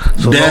 Yeah.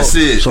 So that's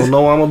it. So,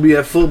 no, I'm gonna be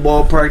at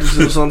football practice,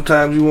 and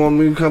sometimes you want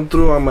me to come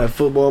through. I'm at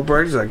football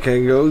practice, I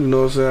can't go, you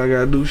know what I'm saying? I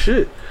gotta do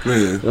shit. Yeah.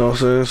 You know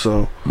what I'm saying?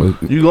 So,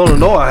 you gonna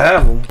know I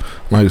have them.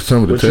 Like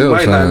some of the tell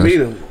signs. You might not meet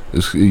them.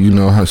 It's, you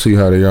know, see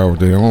how they are with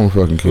their own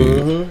fucking kids.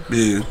 Yeah.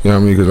 You know what I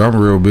mean? Because I'm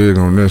real big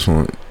on this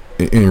one.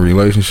 In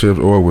relationships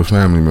or with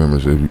family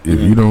members, if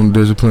you don't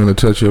discipline or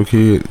touch your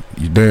kid,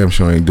 you damn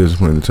sure ain't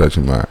disciplined to touch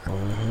your mind.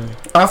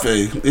 I feel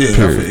you. Yeah,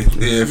 period. I feel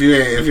you.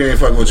 Yeah, if you ain't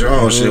fucking with your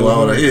own shit, why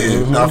would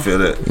I? I feel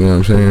that. You know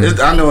what I'm saying?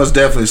 I know it's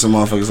definitely some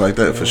motherfuckers like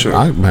that for sure.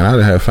 I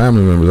done had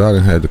family members. I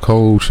done had the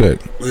cold check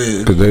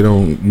because they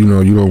don't, you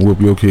don't whoop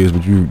your kids,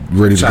 but you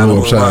ready to go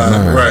upside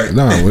down. Right?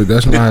 No,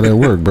 that's not how that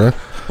work, bruh.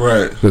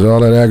 Right. Because all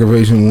that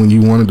aggravation when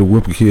you wanted to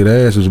whip a kid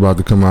ass is about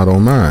to come out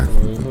on mine.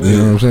 You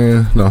know what I'm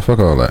saying? No, fuck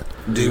all that.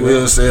 D.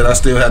 Will said, I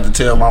still have to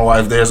tell my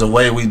wife there's a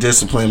way we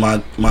discipline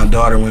my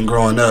daughter when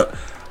growing up.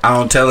 I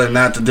don't tell her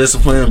not to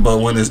discipline, but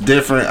when it's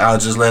different, I'll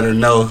just let her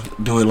know,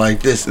 do it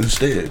like this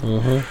instead.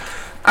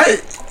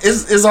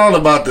 It's all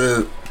about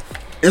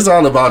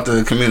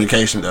the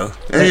communication though.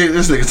 Hey,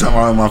 this nigga talking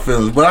about my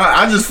feelings, but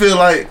I just feel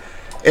like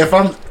if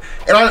I'm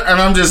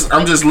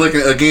just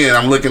looking again.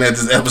 I'm looking at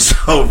this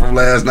episode from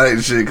last night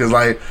and shit because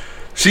like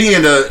she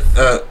ended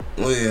up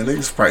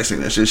niggas probably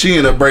seen that shit. She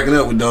ended up breaking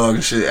up with dog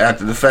and shit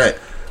after the fact.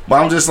 But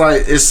I'm just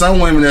like, it's some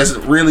women that's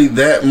really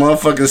that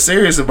motherfucking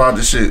serious about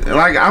the shit. And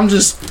like, I'm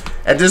just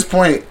at this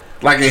point,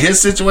 like in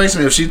his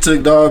situation, if she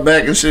took dog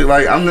back and shit,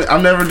 like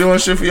I'm never doing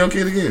shit for your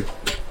kid again.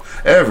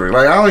 Ever.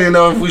 Like, I don't even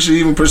know if we should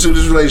even pursue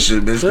this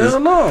relationship, bitch. Hell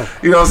no.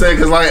 You know what I'm saying?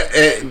 Because, like,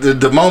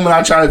 the moment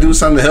I try to do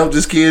something to help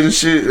this kid and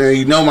shit, and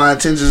you know my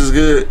intentions is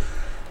good,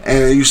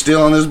 and you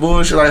still on this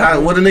bullshit, like,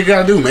 what the nigga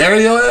gotta do?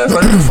 Marry your ass?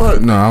 Like, what the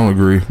fuck? No, I don't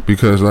agree.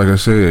 Because, like I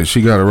said,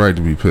 she got a right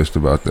to be pissed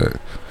about that.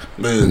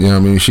 Man. You know what I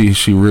mean?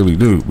 She really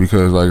do.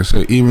 Because, like I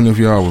said, even if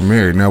y'all were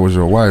married and that was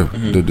your wife,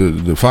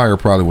 the fire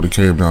probably would have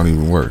came down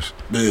even worse.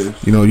 Man.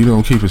 You know, you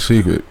don't keep a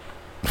secret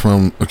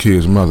from a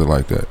kid's mother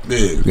like that. Yeah.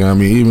 You know what I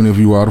mean? Even if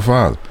you are the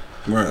father.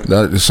 Right.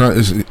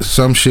 It's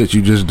some shit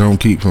you just don't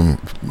keep from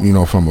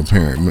a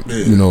parent,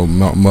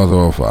 mother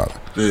or father.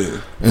 Yeah.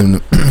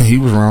 And he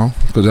was wrong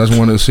because that's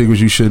one of the secrets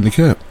you shouldn't have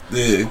kept.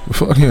 Yeah.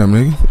 Fuck him,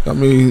 nigga. I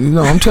mean,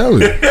 I'm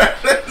telling you.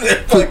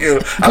 Fuck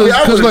him. I would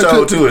have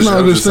told too.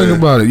 No, just think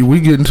about it. We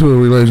get into a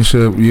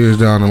relationship years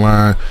down the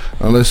line.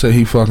 Let's say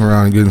he fucking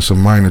around and getting some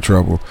minor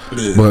trouble,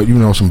 but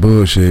some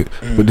bullshit.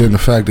 But then the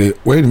fact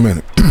that, wait a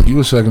minute, you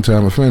a second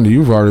time offender,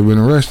 you've already been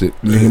arrested.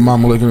 And your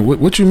mama looking at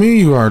what you mean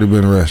you already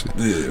been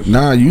arrested?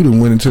 Now you done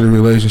went into the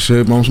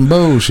relationship on some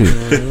bullshit.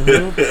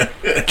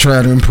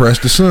 Try to impress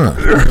the son.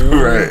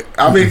 Right.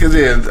 I mean, because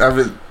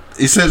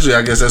essentially,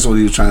 I guess that's what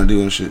he was trying to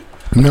do and shit.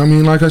 You know what I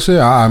mean? Like I said,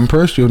 I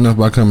impressed you enough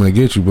by coming to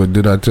get you, but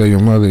did I tell your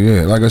mother?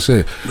 Yeah. Like I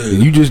said,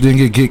 you just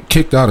didn't get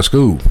kicked out of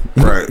school.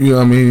 Right. You know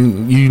what I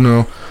mean?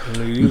 The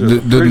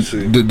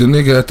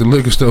nigga at the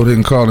liquor store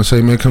didn't call and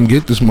say, man, come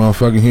get this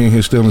motherfucker here and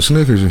he's stealing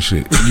Snickers and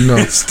shit. You know?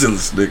 Stealing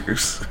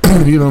Snickers.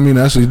 You know what I mean?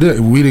 That's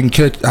we didn't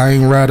catch, I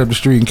ain't ride up the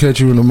street and catch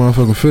you in a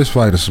motherfucking fist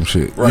fight or some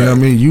shit. Right. You know what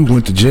I mean? You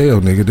went to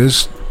jail, nigga.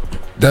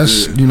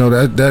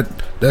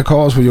 That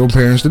calls for your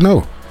parents to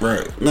know.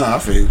 Right. No, I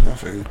feel you.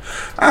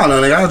 I don't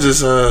know, nigga. I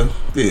just, I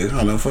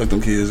don't know. Fuck them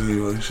kids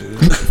anyway. Shit.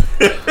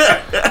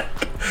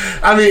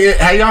 I mean,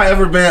 have y'all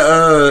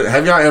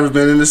ever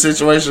been in a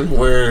situation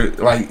where,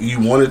 like, you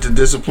wanted to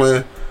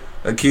discipline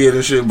a kid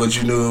and shit, but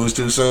you knew it was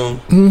too soon?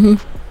 Mm-hmm.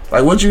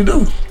 Like, what'd you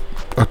do?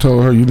 I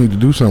told her, you need to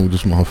do something with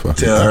this motherfucker.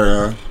 Tell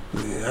her,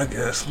 yeah, I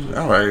guess. I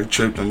already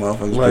tripped the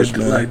motherfuckers.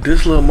 Like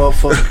this little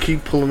motherfucker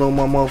keep pulling on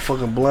my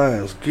motherfucking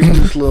blinds. Get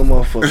this little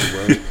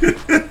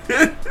motherfucker,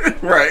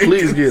 bro. Right.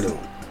 Please get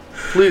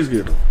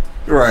him.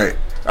 Right.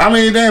 I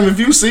mean, damn, if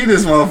you see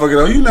this motherfucker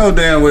though, you know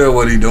damn well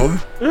what he doing.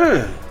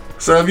 Yeah.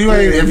 So if you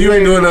ain't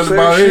doing nothing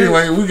about it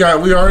anyway,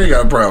 we already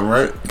got a problem,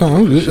 right?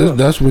 No,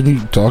 that's when you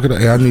talking.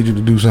 Hey, I need you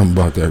to do something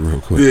about that real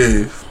quick.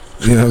 Yeah.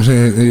 You know what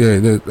I'm saying?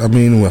 Yeah. I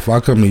mean, if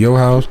I come to your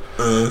house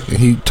and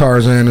he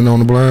Tarzaning on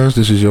the blinds,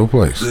 this is your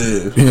place.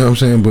 Yeah. You know what I'm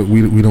saying? But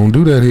we don't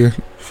do that here.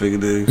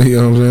 Figured it. You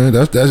know what I'm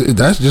saying?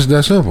 That's just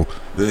that simple.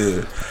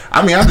 Yeah.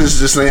 I mean, I'm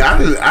just saying.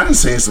 I done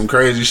seen some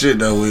crazy shit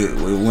though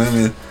with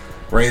women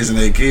raising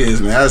their kids,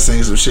 man. I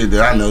seen some shit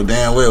that I know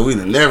damn well we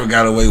done never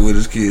got away with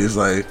as kids.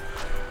 Like,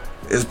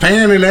 is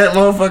parenting that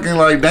motherfucking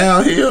like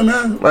downhill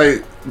now?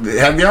 Like,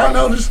 have y'all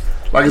noticed?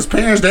 Like, is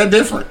parents that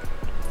different?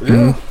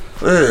 Yeah.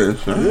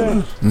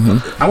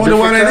 I wonder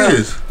why that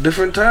is.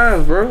 Different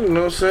times, bro. You know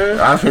what I'm saying?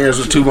 Our parents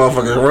were too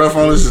motherfucking rough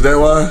on us. Is that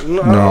why?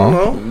 No, I don't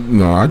know.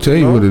 No, I tell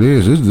you what it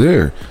is. It's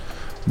there,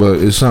 but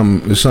it's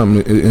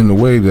something in the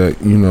way that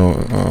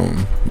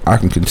I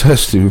can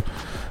contest to.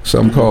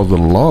 Something called the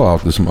law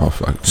of this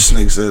motherfucker.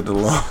 Snake said the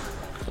law.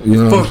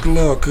 You know, Fuck the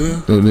law,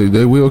 cuz.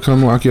 They will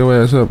come lock your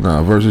ass up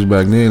now. Versus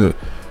back then,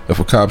 if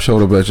a cop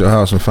showed up at your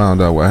house and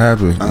found out what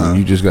happened, and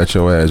you just got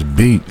your ass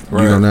beat,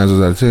 9 times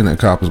out of 10, that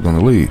cop is gonna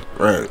leave.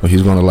 Right. But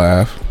he's gonna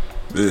laugh.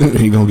 Yeah.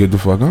 He gonna get the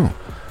fuck on.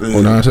 Yeah.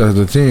 Well, 9 times out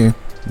of 10,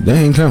 they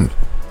ain't coming.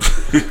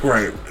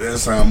 Right. That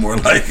sound more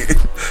like it.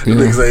 The Yeah.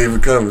 niggas ain't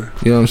even coming.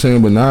 You know what I'm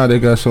saying? But now they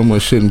got so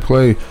much shit in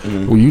play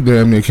where you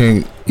damn near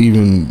can't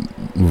even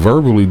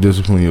verbally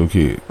discipline your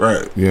kid.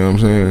 Right. You know what I'm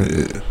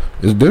saying? Yeah.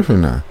 It's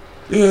different now.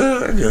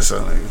 Yeah, I guess I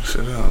ain't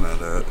shit. I don't know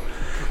that.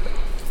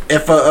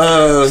 If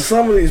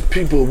some of these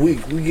people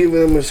weak. We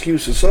giving them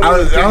excuses. I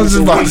was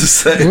just about to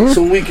say.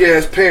 Some weak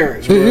ass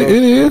parents, bro. It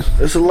is.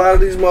 There's a lot of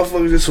these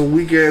motherfuckers that's some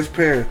weak ass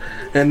parents,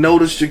 and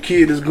notice your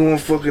kid is going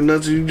fucking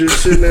nuts, and you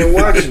just sitting there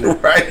watching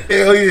it. Right?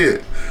 Hell yeah.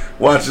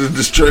 Watching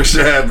destruction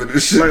happen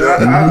and shit. Like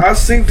I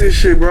seen this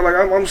shit, bro. Like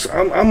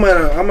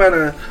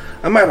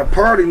I'm at a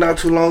party not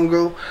too long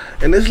ago,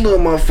 and this little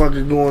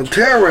motherfucker going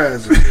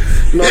terrorizing.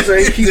 You know what I'm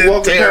saying? He keep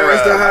walking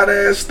past the hot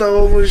ass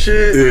stove and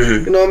shit. Yeah.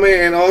 You know what I mean?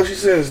 And all she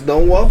says,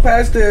 "Don't walk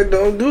past that.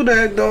 Don't do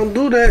that. Don't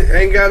do that."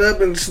 Ain't got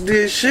up and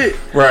did shit.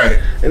 Right.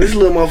 And this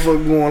little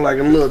motherfucker going like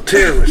a little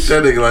terrorist.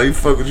 That nigga like, you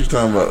fuck what you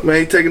talking about?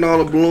 Man, he taking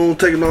all the balloons,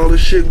 taking all this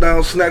shit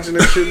down, snatching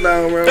that shit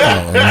down, bro.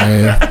 Oh,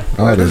 man.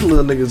 Like, this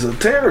little nigga's a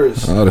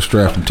terrorist. I ought to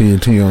strap from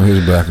TNT on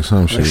his back or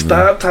some shit. Like,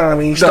 stop,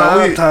 Tommy.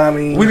 Stop,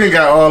 Tommy. We didn't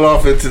got all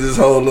off into this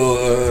whole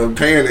little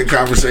parenting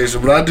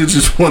conversation, but I did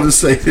just want to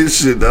say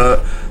this shit,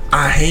 dog.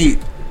 I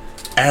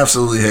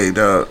absolutely hate,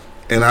 dog.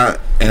 And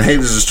hate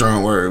is a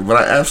strong word, but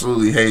I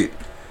absolutely hate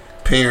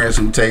parents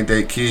who take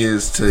their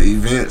kids to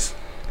events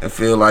and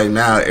feel like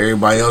now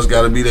everybody else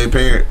got to be their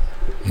parent.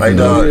 Like,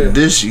 dog,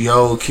 this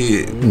your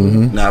kid.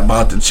 Not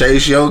about to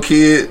chase your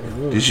kid.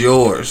 It's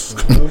yours.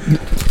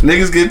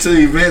 Niggas get to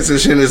events and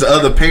shit, and there's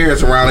other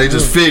parents around. They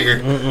just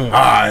figure, all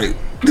right,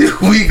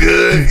 we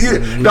good.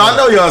 Yeah. No, I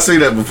know y'all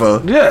seen that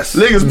before. Yes.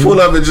 Niggas pull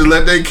up and just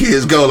let their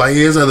kids go. Like,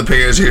 here's other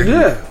parents here.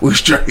 Yeah. We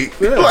straight.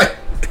 Yeah. Like,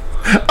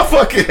 I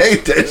fucking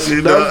hate that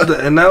shit, dog.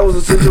 That was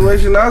the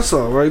situation I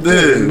saw right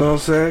there. Yeah. You know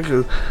what I'm saying?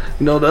 Because,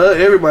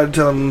 everybody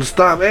telling them to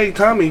stop. Hey,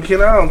 Tommy,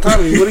 get out.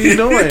 Tommy, what are you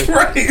doing?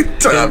 Right,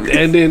 Tommy.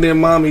 And then their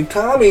mommy,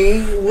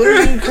 Tommy, what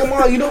are you? Come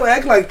on, you don't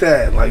act like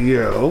that. Like,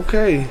 yeah,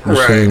 okay. The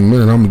same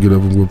minute, I'm going to get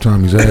up and whoop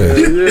Tommy's ass.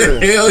 Yeah.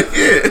 Hell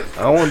yeah.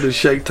 I wanted to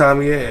shake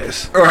Tommy's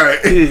ass. Right.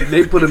 Yeah,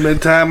 they put him in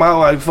timeout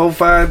like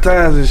 4-5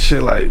 times and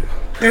shit. Like,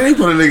 And they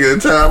put a nigga in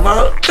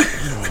timeout.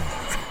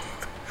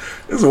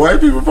 It's a white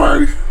people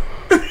party.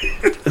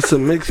 it's a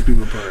mixed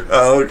people party.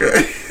 Oh,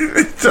 okay.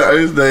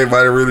 His name might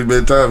have really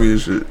been Tommy and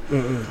shit.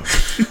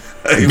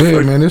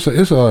 Yeah, man,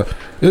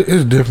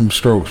 it's different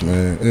strokes,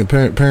 man. And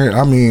parent,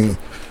 I mean,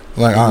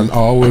 like I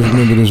always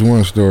remember this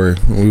one story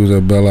when we was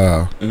at Belle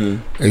Isle,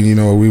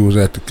 and we was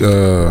at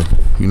the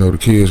the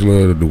kids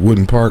love the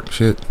wooden park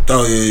shit.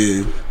 Oh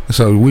yeah.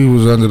 So we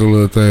was under the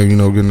little thing,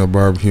 getting a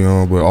barbecue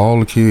on, but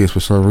all the kids for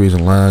some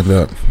reason lined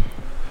up,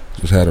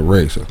 just had a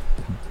race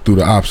through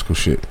the obstacle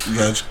shit.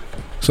 Gotcha.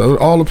 So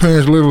all the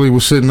parents literally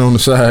was sitting on the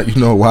side,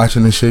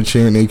 watching this shit,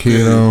 cheering their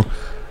kid on.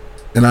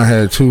 And I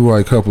had 2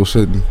 white couples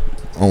sitting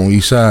on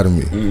each side of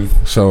me.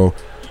 So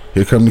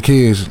here come the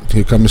kids,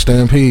 here come the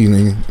stampede,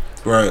 nigga.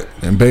 Right.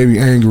 And baby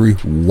Angry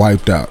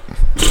wiped out.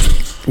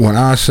 When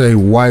I say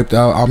wiped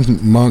out,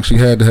 she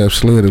had to have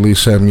slid at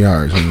least 7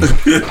 yards.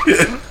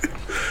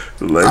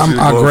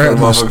 I grabbed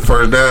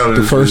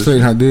the first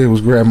thing I did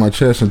was grab my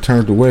chest and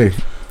turned away.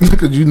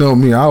 Because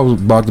me, I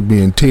was about to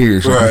be in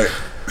tears. Right.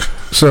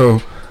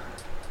 So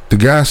the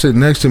guy sitting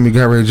next to me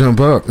got ready to jump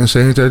up and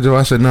say, "Ain't that Joe?"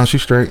 I said, "No,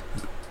 she's straight."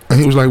 And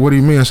he was like, "What do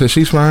you mean?" I said,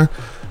 "She's fine."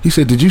 He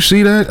said, "Did you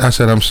see that?" I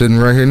said, "I'm sitting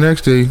right here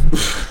next to you."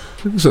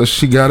 So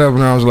she got up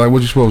and I was like,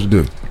 "What you supposed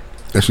to do?"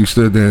 And she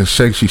stood there and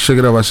she shook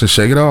it off. I said,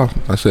 "Shake it off."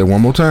 I said,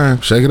 "One more time,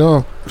 shake it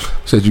off."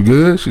 I said, "You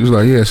good?" She was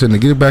like, "Yeah." I said, "Now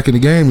get back in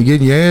the game. You're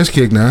getting your ass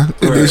kicked now."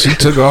 And then she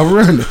took off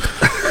running.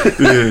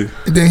 Yeah.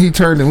 And then he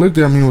turned and looked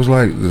at me and was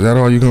like, "Is that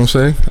all you gonna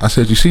say?" I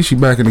said, "You see, she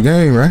back in the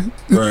game, right?"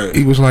 Right.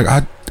 He was like,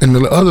 and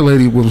the other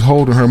lady was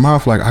holding her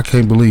mouth like, "I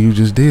can't believe you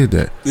just did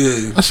that."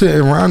 Yeah. I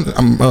said, and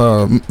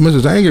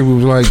Mrs. Anger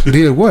was like,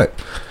 "Did what?"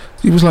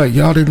 He was like,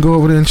 "Y'all didn't go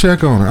over there and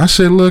check on her." I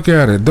said, "Look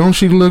at her. Don't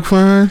she look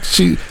fine?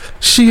 She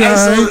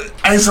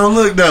so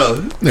look though.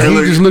 And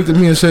he just looked at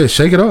me and said,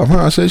 "Shake it off,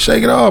 huh?" I said,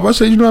 "Shake it off." I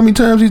said, "You know how many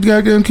times these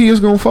goddamn kids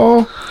gonna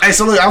fall?" Hey,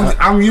 so look,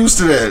 I'm used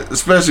to that,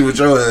 especially with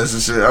your ass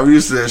and shit. I'm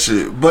used to that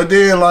shit. But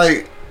then,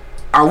 like,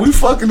 are we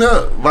fucking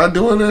up by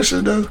doing that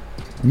shit though?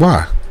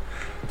 Why?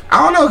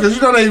 I don't know, cause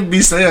they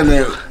be saying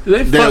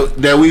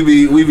that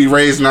we be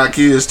raising our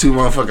kids too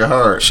motherfucking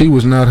hard. She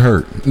was not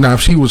hurt. Now,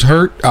 if she was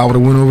hurt, I would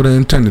have went over there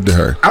and tended to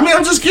her. I mean,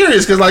 I'm just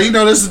curious, cause like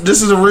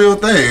this is a real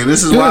thing.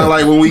 This is why,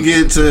 like, when we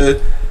get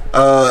to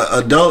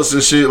adults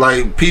and shit,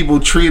 like people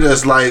treat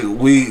us like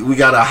we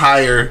got a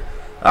higher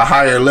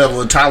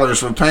level of tolerance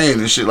for pain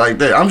and shit like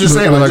that. I'm just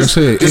saying, like I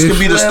said, this could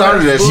be the start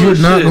of that shit. You're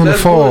not gonna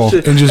fall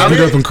and just get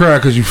up and cry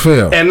because you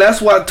fell. And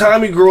that's why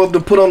Tommy grew up to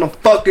put on a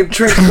fucking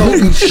trench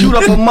coat and shoot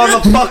up a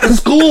motherfucking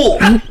school.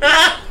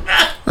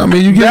 I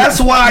mean,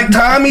 that's why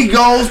Tommy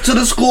goes to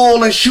the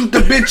school and shoot the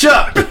bitch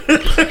up.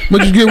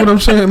 But you get what I'm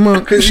saying, man?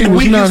 Because she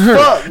was not hurt,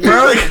 fuck,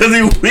 bro. Because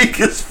he weak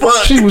as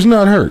fuck. She was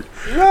not hurt.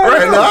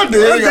 Right, no, I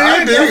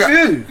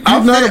did.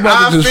 I'm not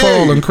about to just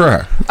fall and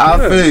cry. I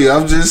feel you.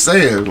 I'm just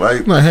saying,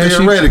 like,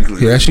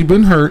 theoretically. Had she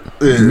been hurt,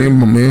 me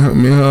and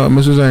her,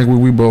 Mrs. Angry,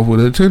 we both would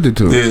have attended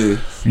to it.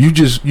 Yeah.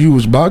 You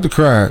was about to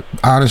cry,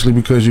 honestly,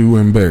 because you were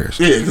embarrassed.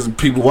 Yeah, because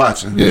people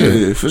watching.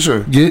 Yeah, for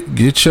sure.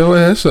 Get your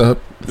ass up.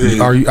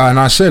 Yeah. Are you? And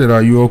I said it.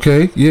 Are you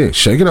okay? Yeah,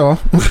 shake it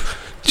off.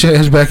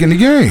 Chad's back in the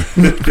game.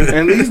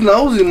 And these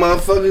nosy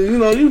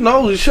motherfuckers, you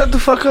nosy. Shut the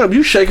fuck up.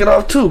 You shake it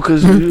off too,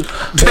 cause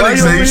why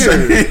you over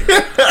here?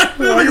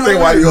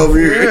 Why you over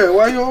here? Yeah,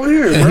 why you over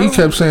here? And he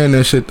kept saying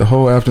that shit the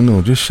whole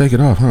afternoon. Just shake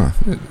it off, huh?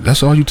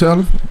 That's all you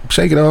tell him?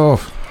 Shake it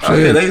off.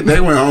 Yeah,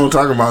 they went home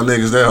talking about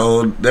niggas that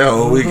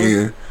whole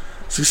weekend.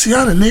 So see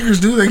how the niggers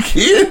do their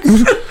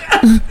kids?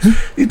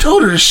 He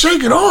told her to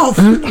shake it off.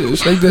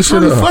 Shake that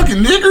shit off.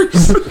 Fucking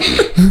niggers.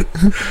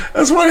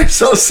 That's why they're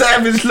so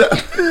savage.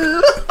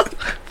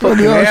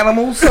 Fucking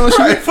animals.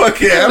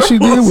 Fucking animals. All she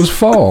did was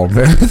fall,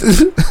 man.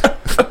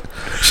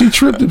 She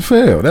tripped and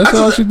fell. That's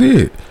all she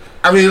did.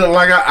 I mean,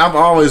 like I've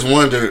always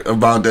wondered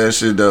about that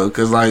shit though,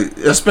 cause like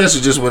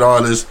especially just with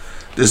all this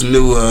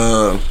new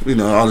all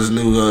this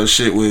new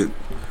shit with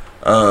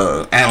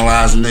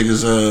analyzing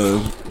niggas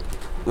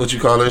what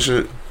you call that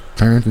shit?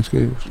 Parenting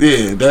skills.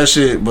 Yeah, that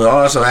shit. But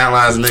also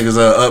analyzing niggas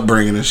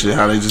upbringing and shit,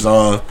 how they just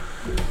how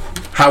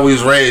we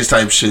was raised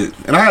type shit.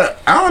 And I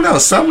don't know,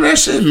 some of that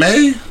shit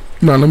may.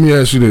 No, let me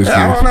ask you this.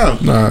 Yeah, I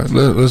don't know. Nah,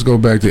 let's go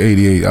back to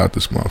 88 out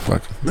this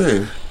motherfucker.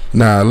 Yeah.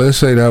 Nah, let's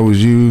say that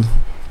was you,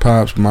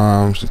 Pops,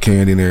 Moms,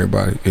 Candy, and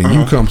everybody, and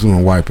you come through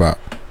and wipe out.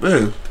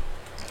 Yeah.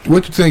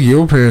 What you think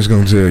your parents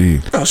gonna tell you?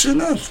 Oh, shit,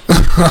 no.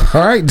 All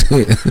right,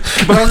 then.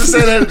 But I'm just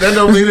saying that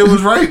don't mean it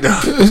was right,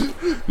 though.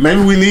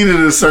 Maybe we needed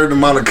a certain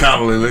amount of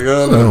coddling.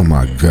 Oh,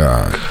 my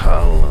God.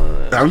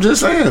 I'm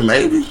just saying,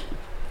 maybe.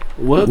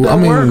 What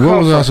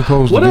was I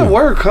supposed to do? Where did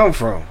word come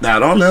from? I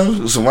don't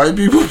know. Some white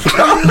people.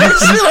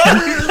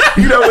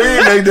 You know, we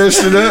ain't make that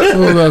shit up.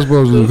 What was I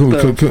supposed to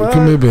do?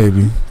 Come here,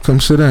 baby. Come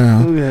sit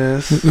down.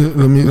 Yes.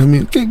 Let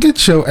me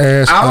get your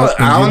ass out.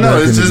 I don't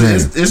know.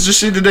 It's just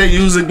shit that they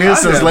use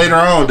against us later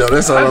on, though.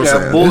 That's all I'm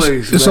saying.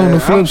 Boys, it's on the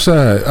flip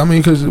side. I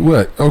mean, because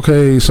what?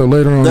 Okay, so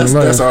later on in life.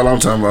 That's all I'm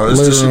talking about.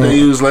 It's the shit they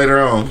use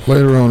later on.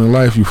 Later on in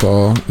life, you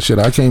fall. Shit,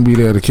 I can't be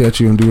there to catch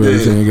you and do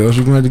everything else.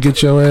 You're going to have to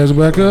get your ass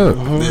back up.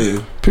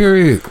 Yeah.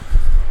 Period.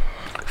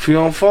 If you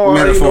don't fall,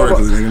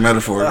 metaphorically. If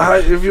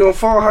you don't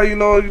fall, how you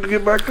know you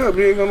get back up?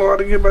 You ain't gonna know how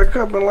to get back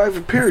up in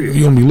life. Period.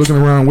 You gonna be looking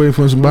around waiting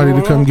for somebody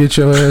to come get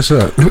your ass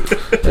up.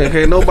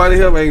 Ain't nobody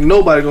help. Ain't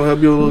nobody gonna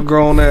help your little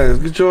grown ass.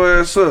 Get your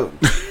ass up.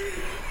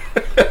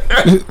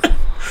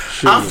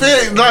 I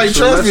feel like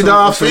trust me,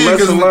 dog. I feel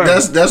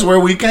because that's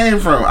where we came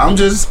from. I'm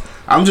just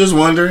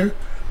wondering.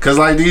 Cause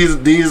like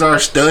these are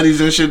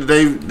studies and shit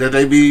that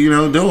they be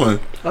doing.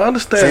 I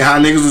understand. Say how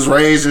niggas was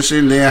raised and shit,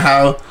 and then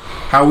how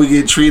we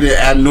get treated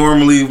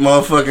abnormally,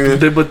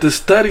 motherfucking. But the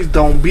studies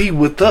don't be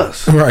with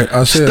us. Right,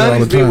 I say it all the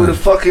time. Studies be with a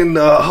fucking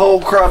whole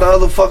crowd of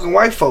other fucking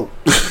white folk.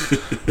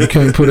 You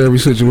can't put every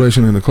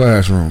situation in the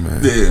classroom,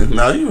 man. Yeah,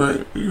 no, you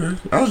right.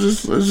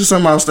 It's just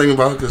something I was thinking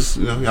about because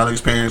y'all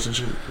experience and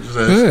shit.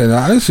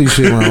 Yeah, I didn't see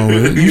shit wrong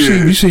with it.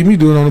 You see me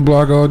doing on the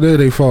block all day,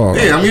 they fall.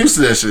 Yeah, I'm used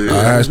to that shit.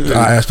 I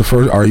asked the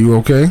first, "Are you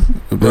okay?"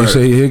 If they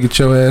say, "Here, get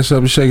your ass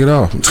up and shake it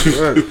off."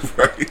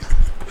 Right.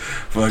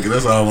 Fuck it,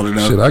 that's all I want to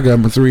know. Shit, I got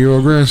my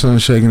 3-year-old grandson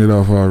shaking it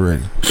off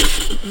already.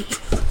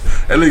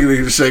 That nigga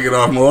need to shake it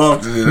off more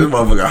often. This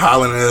motherfucker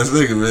hollering ass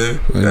nigga, man.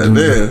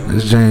 Goddamn.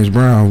 It's James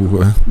Brown,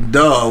 boy.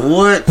 Dog,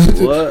 what?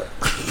 What?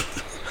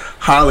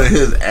 Hollering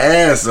his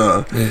ass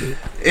off. Yeah.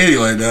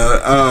 Anyway,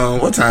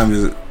 dog, what time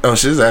is it? Oh,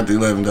 shit, it's after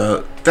 11,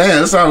 dog.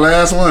 Damn, that's our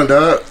last one,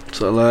 dog.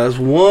 It's our last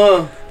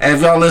one. And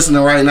if y'all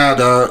listening right now,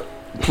 dog,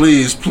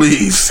 please.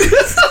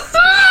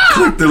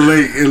 Click the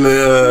link in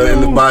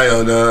the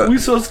bio, dog. We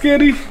so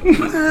skinny. We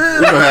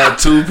gonna have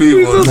 2 people.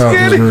 We so skinny.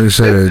 I was really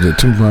sad that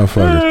 2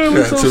 motherfuckers.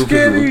 We so 2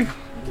 skinny. people.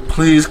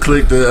 Please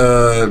click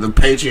the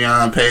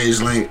Patreon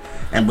page link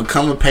and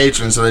become a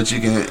patron so that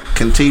you can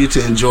continue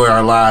to enjoy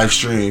our live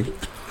stream,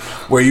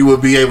 where you will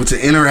be able to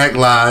interact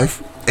live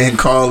and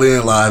call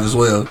in live as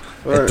well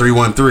at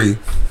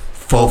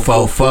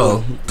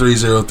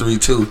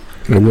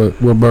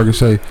 313-444-3032. What Burger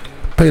say?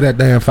 Pay that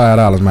damn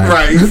 $5, man.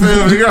 Right, you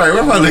feel me? Right,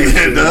 what my nigga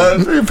at,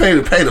 dog? Pay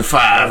the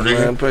 $5,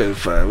 nigga. Man, pay the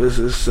 $5.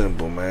 It's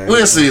simple, man.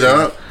 We'll see,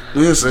 dog.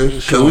 We'll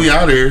see. Cause we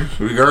out here,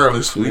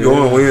 regardless. We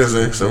going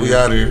Wednesday, so we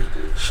out here.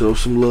 Show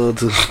some love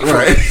to.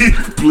 Right,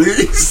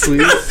 please.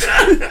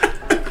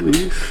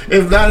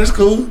 If not, it's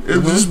cool.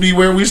 It'll just be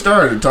where we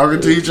started, talking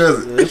to each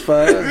other. It's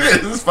fine. Yeah,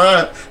 it's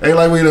fine. Ain't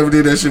like we never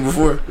did that shit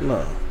before.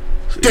 No.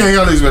 Damn,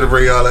 y'all niggas better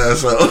bring y'all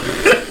ass up.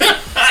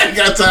 ain't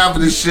got time for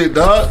this shit,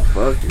 dog.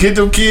 Fuck it. Get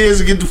them kids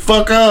and get the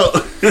fuck out.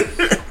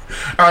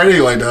 All right,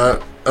 anyway,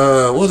 dog.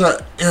 What was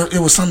I? It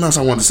was something else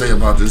I wanted to say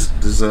about this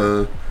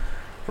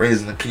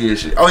raising a kid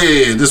shit. Oh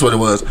yeah, this is what it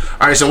was.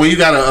 All right, so when you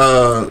got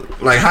a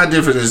like, how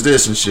different is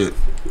this and shit?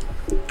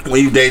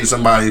 When you dating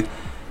somebody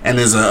and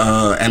there's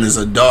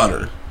a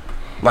daughter,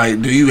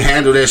 like, do you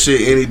handle that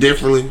shit any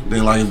differently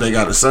than like if they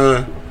got a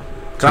son?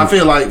 Cause I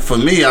feel like, for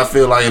me, I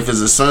feel like if it's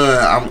a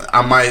son,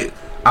 I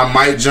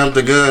might jump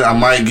the gun. I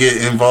might get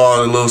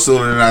involved a little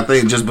sooner than I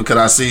think, just because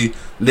I see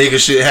nigga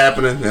shit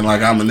happening and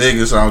like I'm a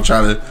nigga, so I'm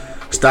trying to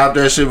stop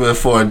that shit. But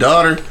for a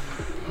daughter,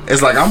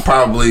 it's like I'm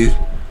probably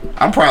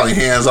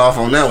hands off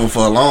on that one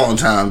for a long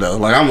time though.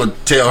 Like, I'm gonna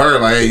tell her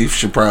like, hey, you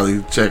should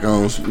probably check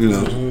on,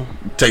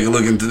 take a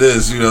look into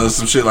this,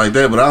 some shit like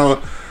that. But I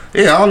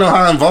don't know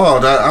how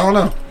involved. I don't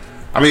know.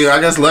 I mean,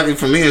 I guess lucky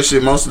for me and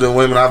shit, most of the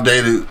women I've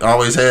dated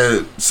always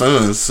had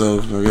sons, so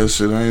I guess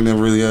shit, I ain't never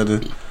really had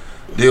to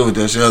deal with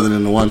that shit other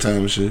than the one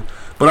time and shit.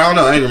 But I don't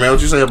know, Angry Man,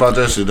 what you say about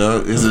that shit,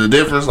 dog? Is it a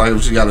difference, like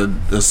if she got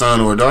a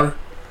son or a daughter?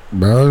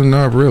 Bro,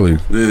 not really.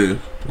 Yeah.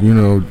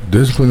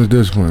 Discipline is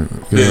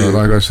discipline. You know,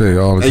 like I say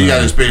all the time. And you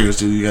got experience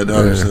too. You got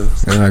daughters,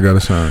 so. And I got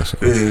a son. So.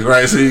 Yeah,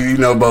 right. So you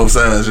know both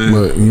sides. Yeah.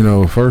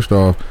 But first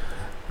off,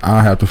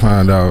 I have to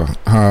find out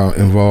how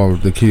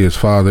involved the kid's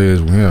father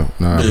is with him.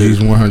 Now, if he's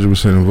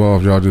 100%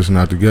 involved, y'all just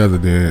not together,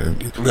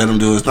 then let him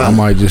do his thing. I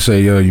might just say,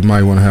 yo, you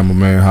might want to have my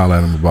man holler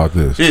at him about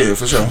this. Yeah,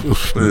 for sure.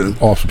 Yeah.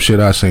 Off some shit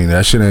I seen.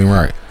 That shit ain't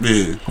right.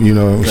 Yeah.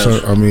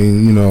 So I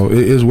mean, it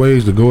is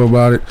ways to go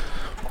about it.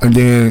 And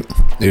then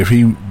if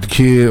the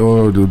kid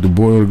or the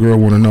boy or the girl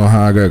want to know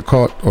how I got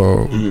caught,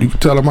 you can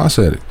tell him I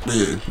said it.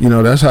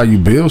 Yeah. That's how you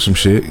build some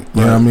shit. You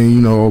know what I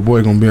mean? Old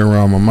boy gonna be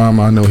around my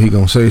mama. I know he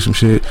gonna say some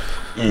shit.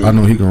 I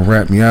know he gonna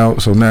rat me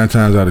out. So 9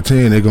 times out of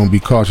 10, they gonna be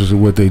cautious of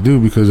what they do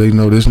because they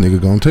know this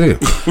nigga gonna tell.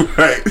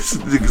 Right. This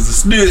nigga's a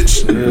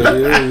snitch.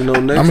 Yeah.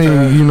 Next I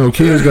mean, time.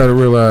 Kids gotta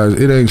realize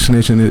it ain't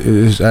snitching.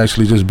 It's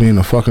actually just being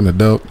a fucking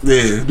adult.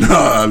 Yeah. No,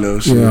 I know.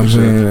 You know what I'm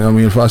saying? I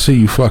mean, if I see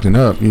you fucking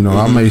up,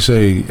 I may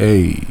say,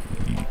 hey,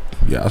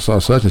 yeah, I saw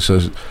such and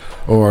such,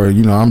 or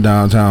I'm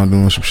downtown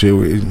doing some shit.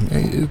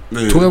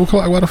 It's 12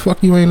 o'clock. Why the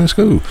fuck you ain't in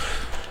school?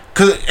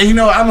 Cause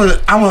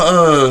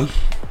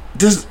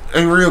just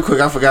real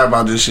quick, I forgot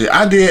about this shit.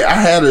 I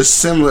had a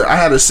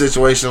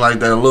situation like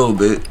that a little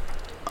bit,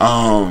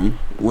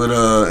 with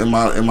in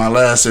my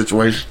last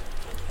situation,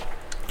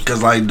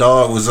 cause like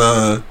dog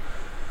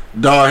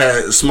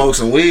had smoked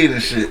some weed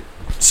and shit.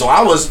 So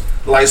I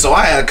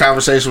had a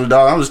conversation with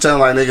dog. I'm just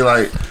telling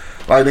nigga,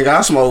 nigga,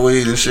 I smoke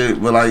weed and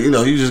shit, but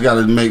you just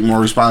gotta make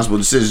more responsible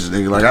decisions,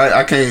 nigga. Like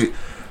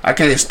I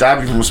can't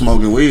stop you from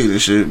smoking weed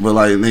and shit, but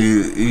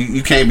nigga,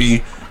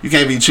 you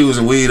can't be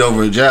choosing weed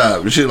over a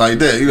job and shit like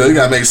that. You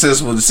gotta make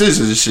sensible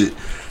decisions and shit.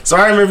 So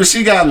I remember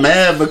she got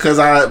mad because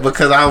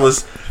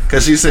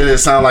she said it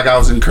sounded like I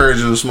was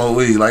encouraging her to smoke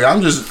weed. Like,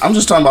 I'm just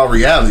talking about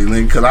reality,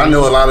 Link, because I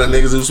know a lot of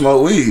niggas who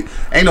smoke weed.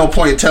 Ain't no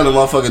point in telling a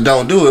motherfucker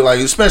don't do it. Like,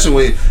 especially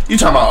when you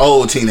talking about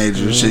old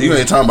teenagers and shit. You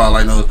ain't talking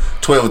about no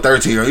 12 or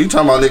 13 year old. You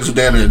talking about niggas who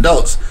damn near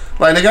adults.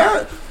 Like,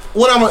 nigga,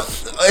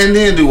 and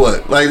then do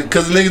what? Like,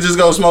 cause the nigga just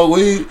go smoke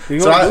weed.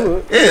 So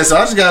I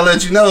just gotta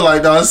let you know,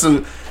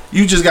 dog,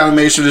 you just gotta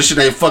make sure this shit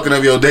ain't fucking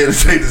up your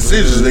day-to-day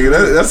decisions,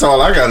 nigga. That's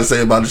all I gotta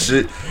say about the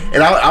shit.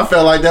 And I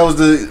felt like that was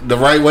the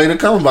right way to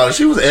come about it.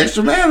 She was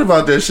extra mad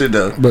about that shit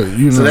though. But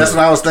so that's what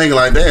I was thinking.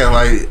 Like, damn.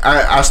 Like,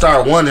 I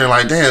started wondering.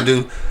 Like, damn,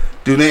 do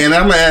they? And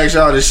I'm gonna ask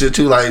y'all this shit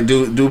too. Like,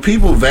 do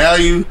people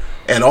value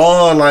at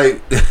all other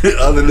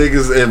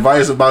niggas'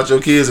 advice about your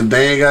kids if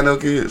they ain't got no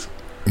kids?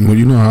 Well,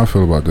 you know how I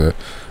feel about that.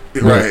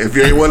 Right. If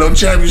you ain't won no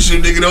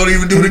championship, nigga, don't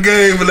even do the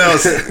game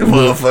announcement.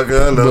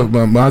 Motherfucker, I know.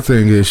 But my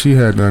thing is, she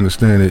had to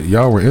understand that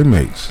y'all were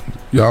inmates.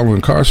 Y'all were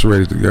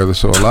incarcerated together,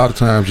 so a lot of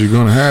times you're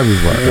gonna have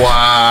advice.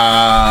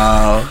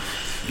 Wow.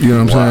 You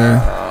know what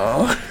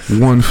I'm saying?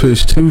 One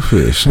fish, two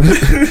fish.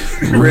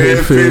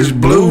 Red fish,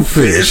 blue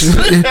fish.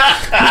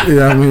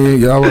 Yeah, I mean,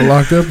 y'all were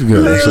locked up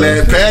together.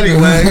 Let Patty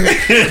wag.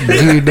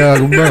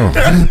 G-Dog bone.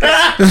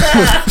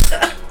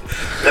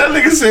 That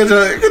nigga said,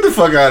 get the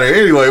fuck out of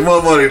here. Anyway,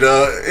 more money,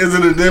 dog. Is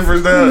it a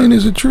difference, dog? I mean,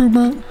 is it true,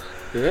 man?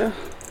 Yeah.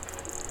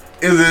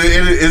 Is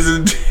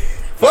it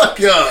fuck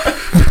y'all.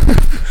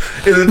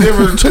 Is a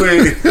difference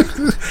between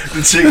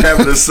the chick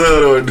having a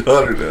son or a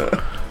daughter,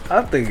 dog?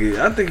 I think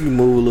you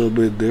move a little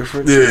bit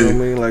different. Yeah. You know what I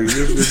mean? Like,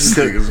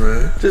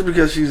 just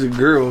because she's a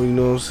girl, you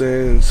know what I'm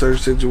saying? In certain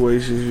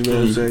situations, you know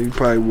what I'm saying? You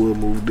probably would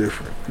move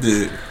different.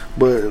 Yeah.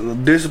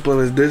 But discipline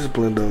is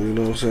discipline, though. You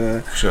know what I'm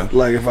saying? Sure.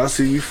 Like, if I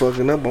see you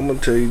fucking up, I'm gonna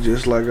tell you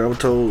just like I would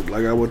tell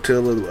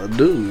a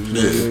dude. You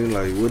know what I mean?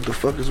 Like, what the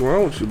fuck is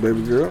wrong with you,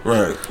 baby girl?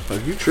 Right.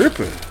 Like, you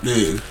tripping?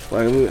 Yeah.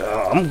 Like,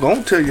 I'm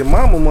gonna tell your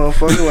mama,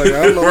 motherfucker. Like,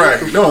 I don't know.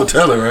 Right. Don't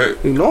tell her,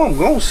 right? You know, I'm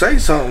gonna say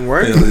something,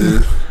 right? Yeah.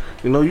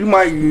 You know, you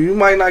might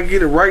not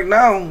get it right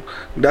now.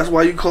 That's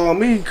why you call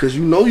me, because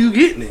you know you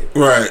getting it.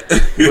 Right.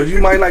 But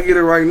you might not get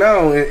it right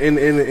now in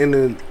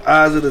the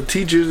eyes of the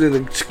teachers and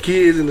the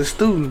kids and the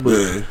students.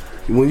 But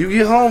when you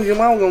get home, your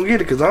mom gonna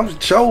get it, cause I'm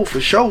for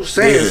sure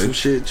saying some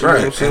shit. You know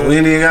what I'm saying? We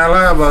ain't even gotta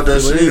lie about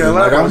that shit.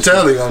 Like, I'm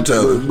telling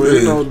you. But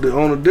you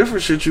know, on a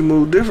different shit, you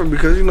move different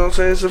because, you know what I'm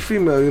saying, it's a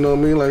female, you know what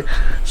I mean? Like,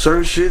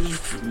 certain shit,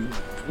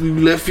 you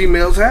let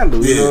females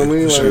handle, you know what I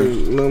mean? Like, sure.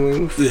 you know what I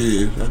mean?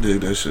 Yeah, I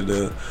dig that shit,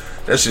 though.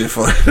 That shit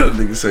funny. That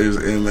nigga say it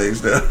was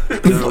inmates, though. Yeah,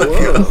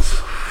 it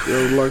was. They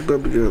was locked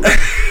up together.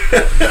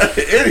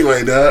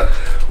 Anyway, dog,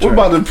 we're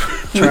about to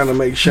trying to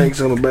make shanks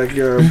on the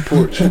backyard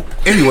porch.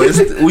 Anyways,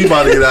 we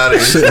about to get out of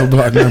here. Sit on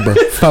block number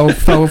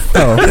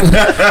 444.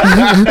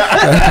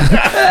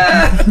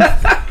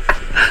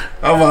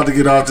 I'm about to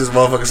get off this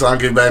motherfucker so I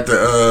can get back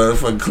to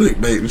fucking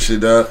clickbait and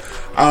shit, dog.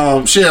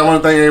 Shit, I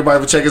want to thank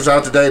everybody for checking us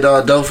out today,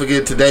 dog. Don't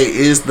forget, today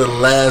is the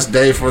last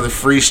day for the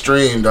free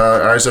stream,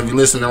 dog. All right, so if you're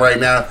listening right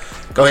now,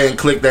 go ahead and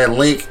click that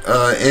link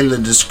in the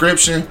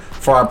description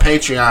for our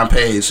Patreon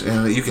page,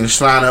 and you can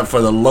sign up for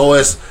the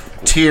lowest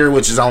tier,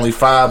 which is only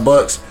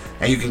 $5,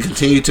 and you can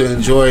continue to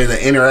enjoy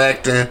the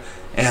interacting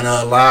and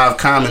live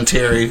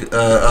commentary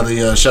of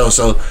the show.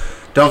 So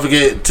don't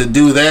forget to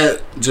do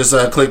that. Just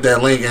click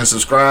that link and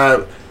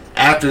subscribe.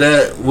 After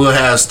that,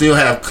 we'll still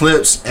have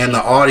clips, and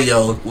the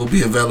audio will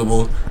be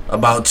available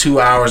about 2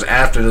 hours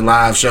after the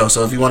live show.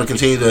 So if you want to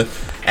continue to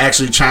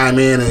actually chime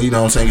in and, you know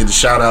what I'm saying, get the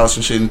shout outs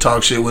and shit and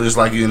talk shit with us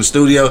like you're in the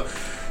studio,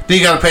 then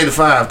you gotta pay the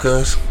 $5,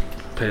 cuz.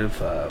 Pay the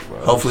 $5, bro.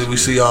 Hopefully we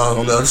see y'all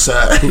on the other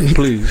side.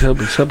 Please help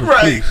us,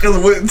 right,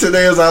 because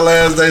today is our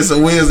last day, so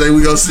Wednesday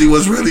we gonna see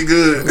what's really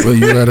good. Where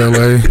you at,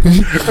 LA?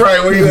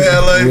 Right, where you at,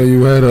 LA? Where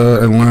you at,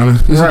 Atlanta?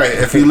 Right,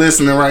 if you're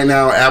listening right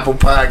now, Apple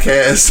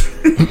Podcasts,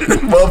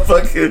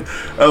 motherfucking,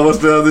 what's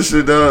the other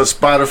shit, dog?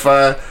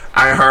 Spotify,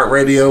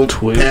 iHeartRadio,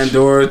 Twitch.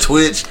 Pandora,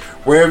 Twitch,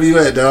 wherever you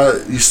at,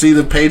 dog. You see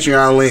the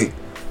Patreon link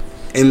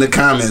in the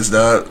comments,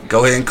 dog.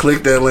 Go ahead and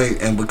click that link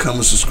and become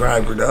a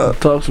subscriber, dog.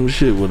 Talk some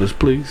shit with us,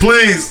 please.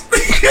 Please.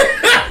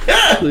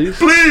 Please.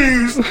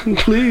 Please.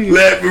 Please.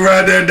 Let me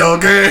ride that dog,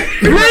 okay?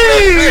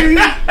 Please.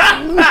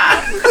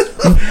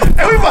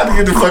 Hey, we about to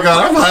get the fuck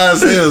out. I'm high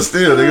as hell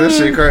still, nigga. That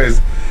shit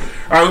crazy.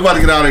 Alright, we about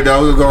to get out of here,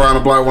 dog. We're gonna go around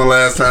the block one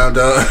last time,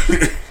 dog.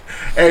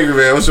 Angry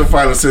man, what's your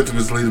final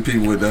sentiments to leave the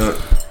people with, dog?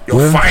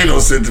 Your final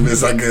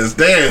sentiments, I guess.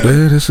 Damn.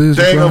 Yeah, this is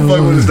they ain't gonna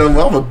fuck with this stuff. I'm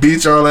gonna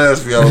beat y'all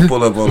ass for y'all to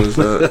pull up on this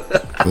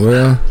stuff.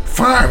 Well,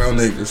 fire on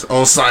niggas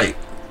on sight.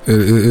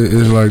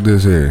 It's like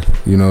this here,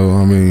 you know.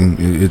 I mean,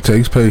 it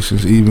takes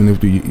patience, even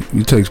if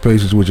it takes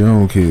patience with your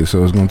own kids.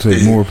 So it's gonna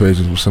take more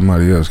patience with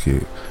somebody else's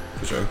kid.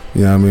 For sure.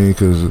 You know what I mean?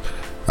 Because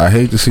I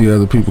hate to see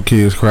other people's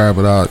kids cry,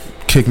 but I'll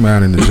kick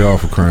mine in the jaw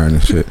for crying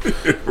and shit.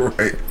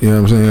 Right. You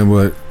know what I'm saying?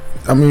 But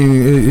I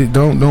mean,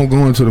 don't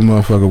go into the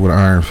motherfucker with an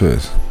iron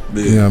fist.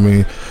 Yeah. You know what I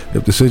mean?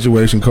 If the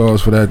situation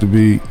calls for that to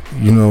be,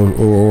 you know,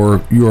 or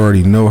you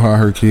already know how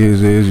her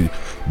kids is,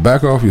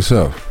 back off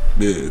yourself.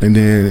 Yeah. And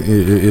then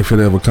if it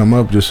ever come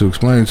up, just to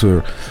explain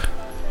to her,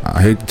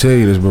 I hate to tell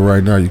you this, but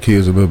right now your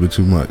kids are a little bit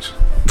too much.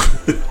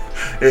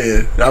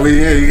 Yeah. I mean,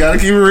 yeah, you gotta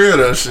keep it real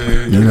though,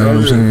 shit. You know what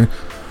I'm saying?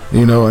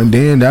 You know, and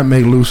then that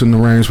may loosen the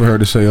reins for her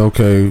to say,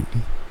 okay,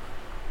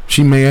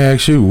 she may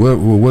ask you,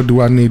 what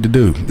do I need to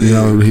do? You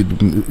know,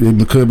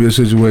 it could be a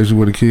situation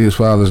where the kid's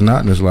father's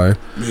not in his life,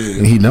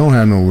 and he don't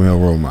have no real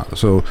role model.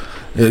 So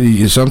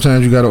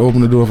sometimes you got to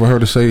open the door for her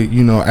to say,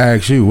 you know,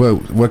 ask you,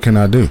 what can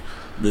I do?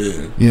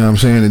 Yeah. You know what I'm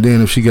saying? And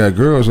then if she got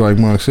girls, like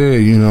Mark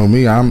said, you know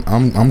me, I'm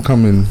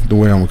coming the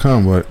way I'm gonna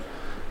come, but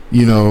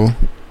you know,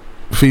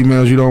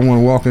 females, you don't want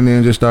to walk in there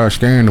and just start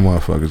scaring the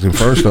motherfuckers. And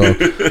first off,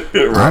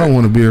 right. I don't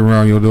want to be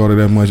around your daughter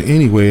that much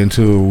anyway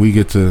until we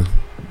get to,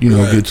 you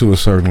know, get to a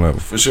certain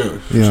level. For sure.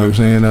 You know what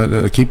I'm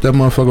saying? Keep that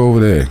motherfucker over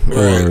there,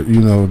 right. Or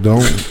you know,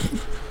 don't.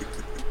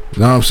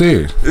 No, I'm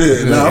serious.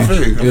 Yeah, no, I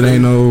feel you. It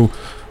ain't no.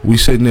 We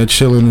sitting there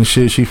chilling and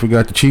shit. She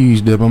forgot the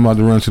cheese dip. I'm about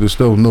to run to the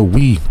stove. No,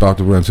 we about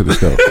to run to the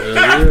stove.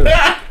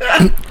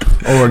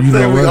 Or you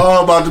know we what?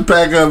 all about to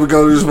pack up and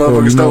go to this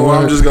motherfucking stove.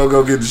 I'm just gonna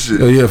go get the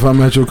shit. Yeah, if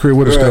I'm at your crib,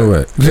 where the stove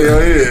at?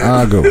 Hell yeah.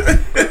 I'll go.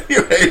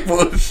 You ain't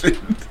bullshit.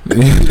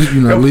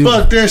 You know,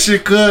 fuck that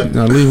shit, cut.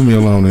 Now leave me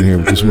alone in here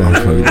with this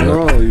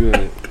motherfucker. You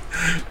ain't.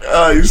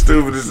 Oh, you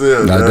stupid as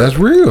hell. Nah, that's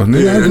real.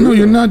 Nigga, yeah. I know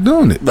you're not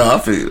doing it. No, I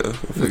feel you though. I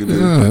feel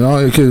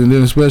you. And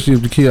then especially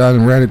if the kid, I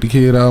done ratted the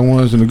kid out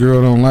once and the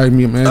girl don't like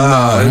me, man.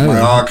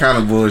 All kind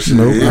of bullshit.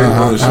 Nope,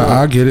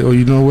 I get it. Or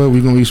you know what?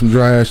 We gonna eat some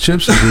dry ass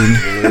chips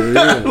again.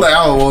 Like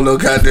I don't want no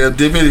goddamn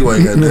dip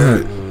anyway.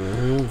 Goddamn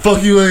it.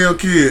 Fuck you and your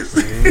kids.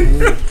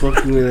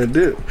 Fuck you in that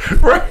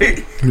dip.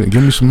 Right. Yeah,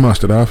 give me some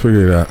mustard. I'll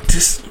figure it out.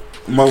 Just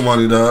more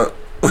money, dog.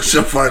 What's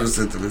your final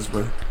sentence,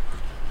 man?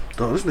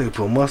 Dog, this nigga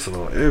put mustard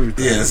on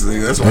everything. Yes,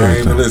 nigga. That's why I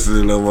ain't even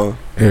listening no more.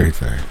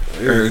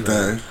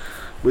 Everything.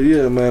 But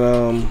yeah,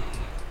 man.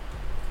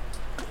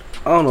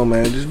 I don't know,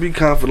 man. Just be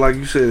confident, like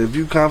you said. If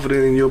you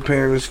confident in your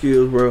parenting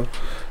skills, bro,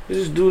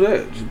 just do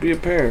that. Just be a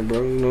parent,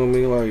 bro. You know what I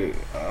mean? Like,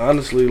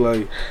 honestly,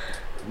 like,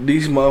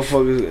 these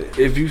motherfuckers,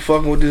 if you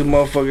fucking with this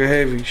motherfucker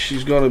heavy,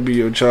 she's gonna be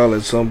your child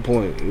at some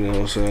point. You know what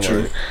I'm saying?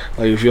 True.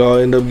 Like if y'all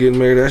end up getting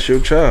married, that's your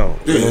child.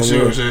 Yeah, you know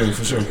sure,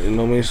 for sure. You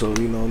know what I mean? So,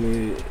 you know what I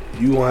mean?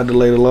 You won't have to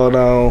lay the law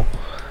down,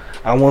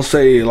 I won't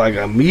say like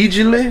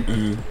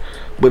immediately,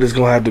 but it's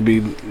gonna have to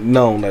be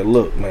known that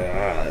look,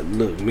 man,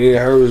 look, me and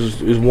her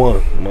is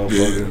one,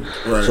 motherfucker.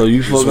 Yeah, right. So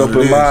you fuck up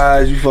in my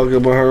eyes, you fuck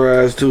up in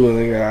her eyes too,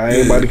 and I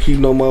ain't about to keep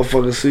no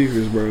motherfucking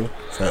secrets, bro.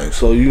 Thanks.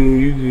 So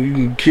you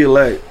can kill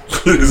that.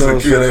 You know what I'm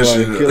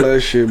saying? Like, kill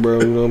that shit, bro.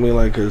 You know what I mean?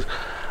 Like, cause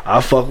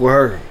I fuck with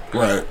her.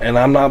 Right. And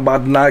I'm not about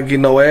to not get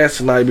no ass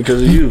tonight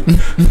because of you.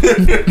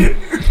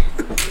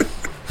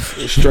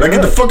 Straight like,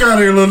 get the fuck out of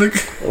here, little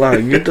nigga.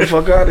 Like, get the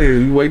fuck out of here.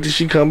 You wait till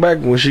she come back.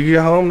 When she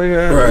get home,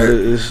 nigga, right.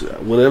 It's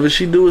whatever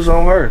she do is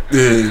on her.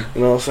 Yeah.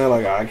 You know what I'm saying?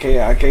 Like, I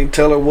can't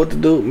tell her what to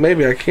do.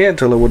 Maybe I can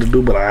tell her what to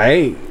do, but I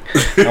ain't.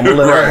 I'm gonna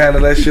let her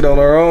handle that shit on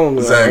her own.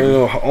 Exactly. You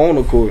know, her own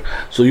accord.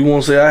 So you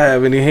won't say I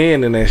have any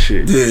hand in that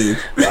shit. Yeah.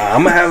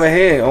 I'm gonna have a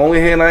hand.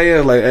 Only hand I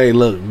have. Like, hey,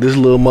 look, this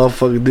little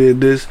motherfucker did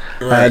this.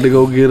 Right. I had to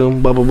go get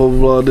him. Blah blah blah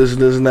blah. This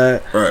and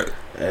that. Right.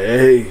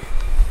 Hey.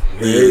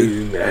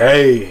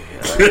 Hey.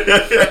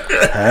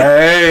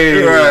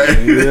 Hey, right.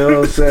 You know what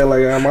I'm saying?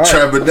 Like, I'm out.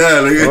 Trap it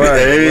down, nigga. Right.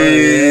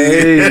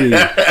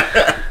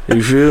 Hey.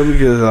 You feel me?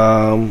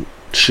 Because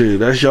shit,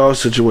 that's y'all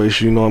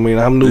situation. You know what I mean?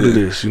 I'm new to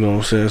this. You know what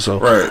I'm saying? So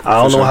right,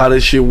 I don't know how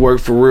this shit work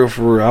for real.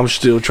 I'm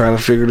still trying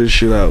to figure this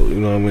shit out. You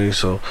know what I mean?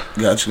 So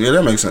gotcha. Yeah,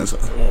 that makes sense.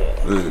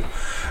 I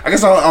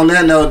guess on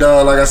that note,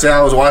 dog, like I said,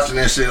 I was watching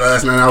that shit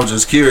last night. I was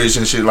just curious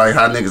and shit, like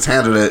how niggas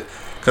handle that.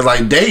 Cause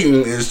like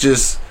dating is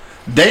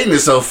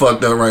so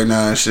fucked up right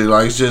now and shit.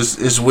 Like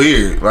it's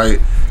weird. Like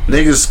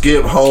niggas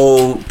skip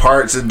whole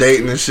parts of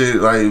dating and shit.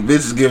 Like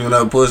bitches giving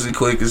up pussy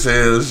quick as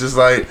hell. It's just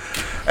like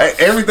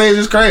everything's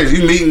just crazy.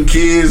 You meeting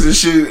kids and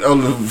shit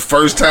on the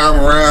first time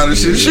around and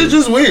shit. Shit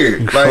just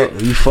weird.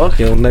 You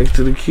fucking next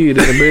to the kid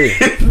in the bed.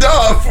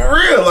 Dog, for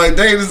real. Like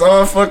dating is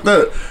all fucked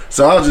up.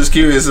 So I was just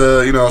curious.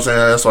 You know what I'm saying?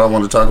 That's why I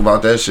wanted to talk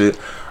about that shit.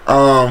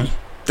 Damn,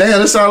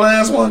 this our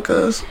last one,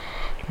 cuz.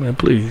 Man,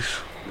 please.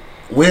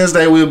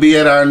 Wednesday we'll be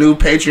at our new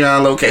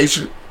Patreon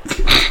location.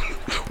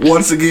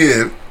 Once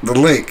again, the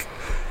link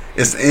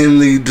is in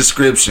the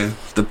description.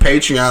 The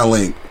Patreon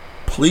link.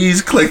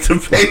 Please click the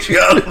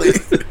Patreon link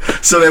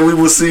so that we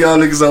will see y'all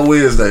niggas on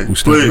Wednesday. We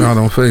stepping out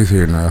on faith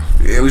here now.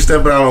 Yeah, we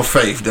stepping out on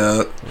faith,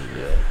 dog.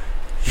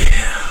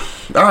 Yeah.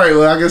 All right,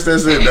 well I guess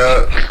that's it,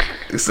 dog.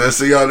 It says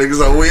see y'all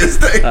niggas on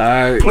Wednesday.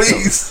 All right.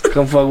 Please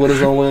come fuck with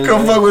us on Wednesday.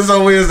 Come fuck with us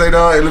on Wednesday,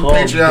 dog. And the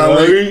Patreon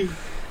link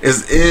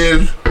is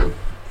in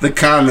the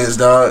comments,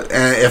 dog.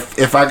 And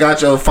if I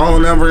got your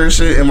phone number and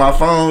shit in my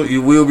phone,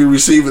 you will be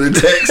receiving a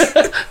text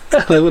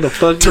like, what the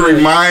fuck to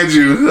remind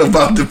you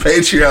about the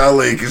Patreon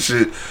link and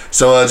shit.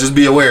 So just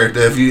be aware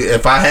that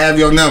if I have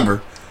your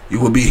number, you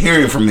will be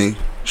hearing from me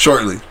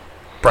shortly,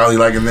 probably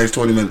like in the next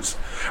 20 minutes.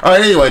 All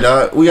right, anyway,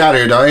 dog, we out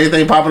here, dog.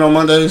 Anything popping on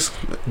Mondays?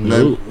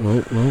 Nope.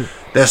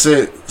 That's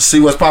it. See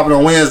what's popping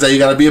on Wednesday. You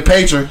got to be a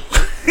patron.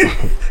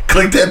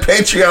 Click that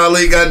Patreon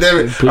link,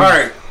 goddammit. All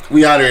right,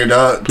 we out here,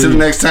 dog. Till the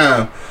next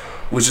time.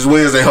 Which is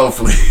Wednesday,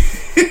 hopefully.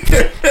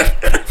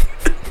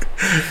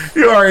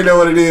 You already know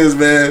what it is,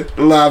 man.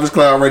 The Live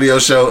Cloud Radio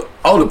Show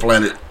on the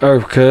planet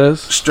Earth,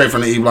 cuz. Straight from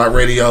the E-Block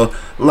Radio.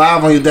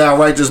 Live on your dial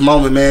right this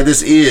moment, man.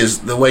 This is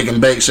the Wake and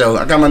Bake Show.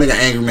 I got my nigga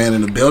Angry Man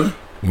in the building.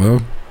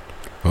 Well,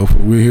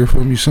 hopefully we'll hear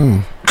from you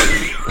soon.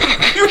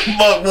 You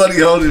fuck buddy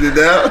holding it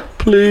down.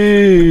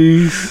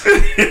 Please.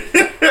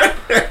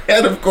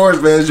 And of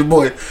course, man, it's your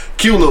boy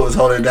Q Lewis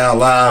holding it down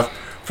live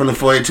from the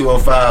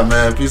 48205,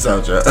 man. Peace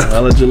out, y'all.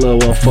 I'll let you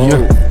love one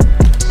phone.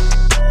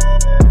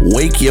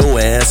 Wake your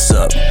ass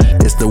up.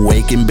 It's the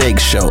Wake and Bake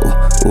Show,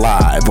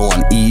 live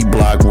on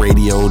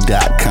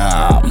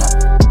eblockradio.com.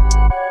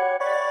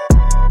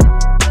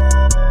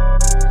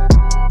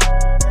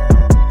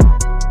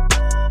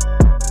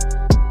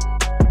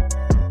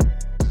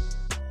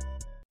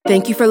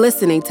 Thank you for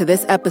listening to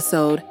this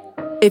episode.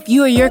 If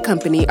you or your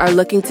company are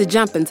looking to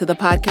jump into the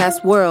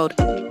podcast world,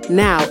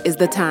 now is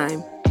the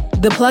time.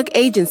 The Plug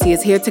Agency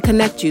is here to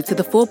connect you to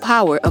the full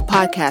power of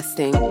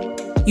podcasting.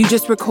 You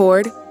just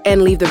record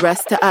and leave the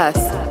rest to us.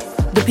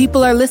 The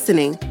people are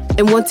listening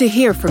and want to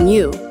hear from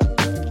you.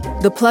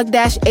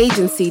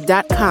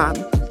 Theplug-agency.com.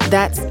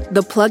 That's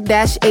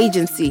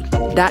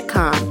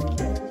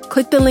theplug-agency.com.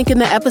 Click the link in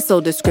the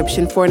episode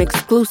description for an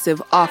exclusive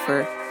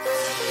offer.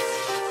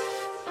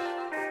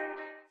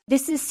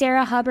 This is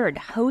Sarah Hubbard,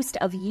 host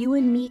of You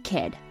and Me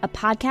Kid, a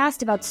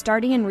podcast about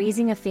starting and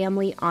raising a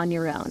family on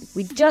your own.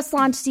 We just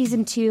launched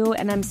season 2,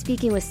 and I'm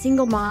speaking with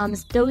single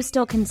moms, those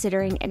still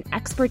considering, and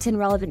experts in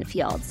relevant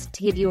fields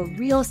to give you a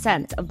real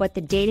sense of what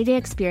the day-to-day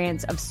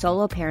experience of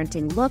solo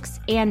parenting looks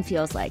and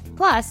feels like.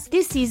 Plus,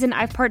 this season,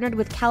 I've partnered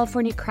with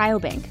California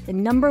Cryobank, the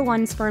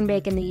 #1 sperm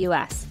bank in the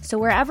U.S. So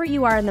wherever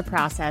you are in the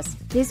process,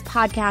 this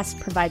podcast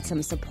provides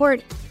some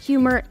support,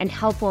 humor, and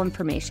helpful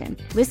information.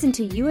 Listen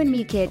to You and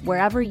Me Kid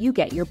wherever you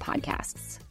get your podcasts.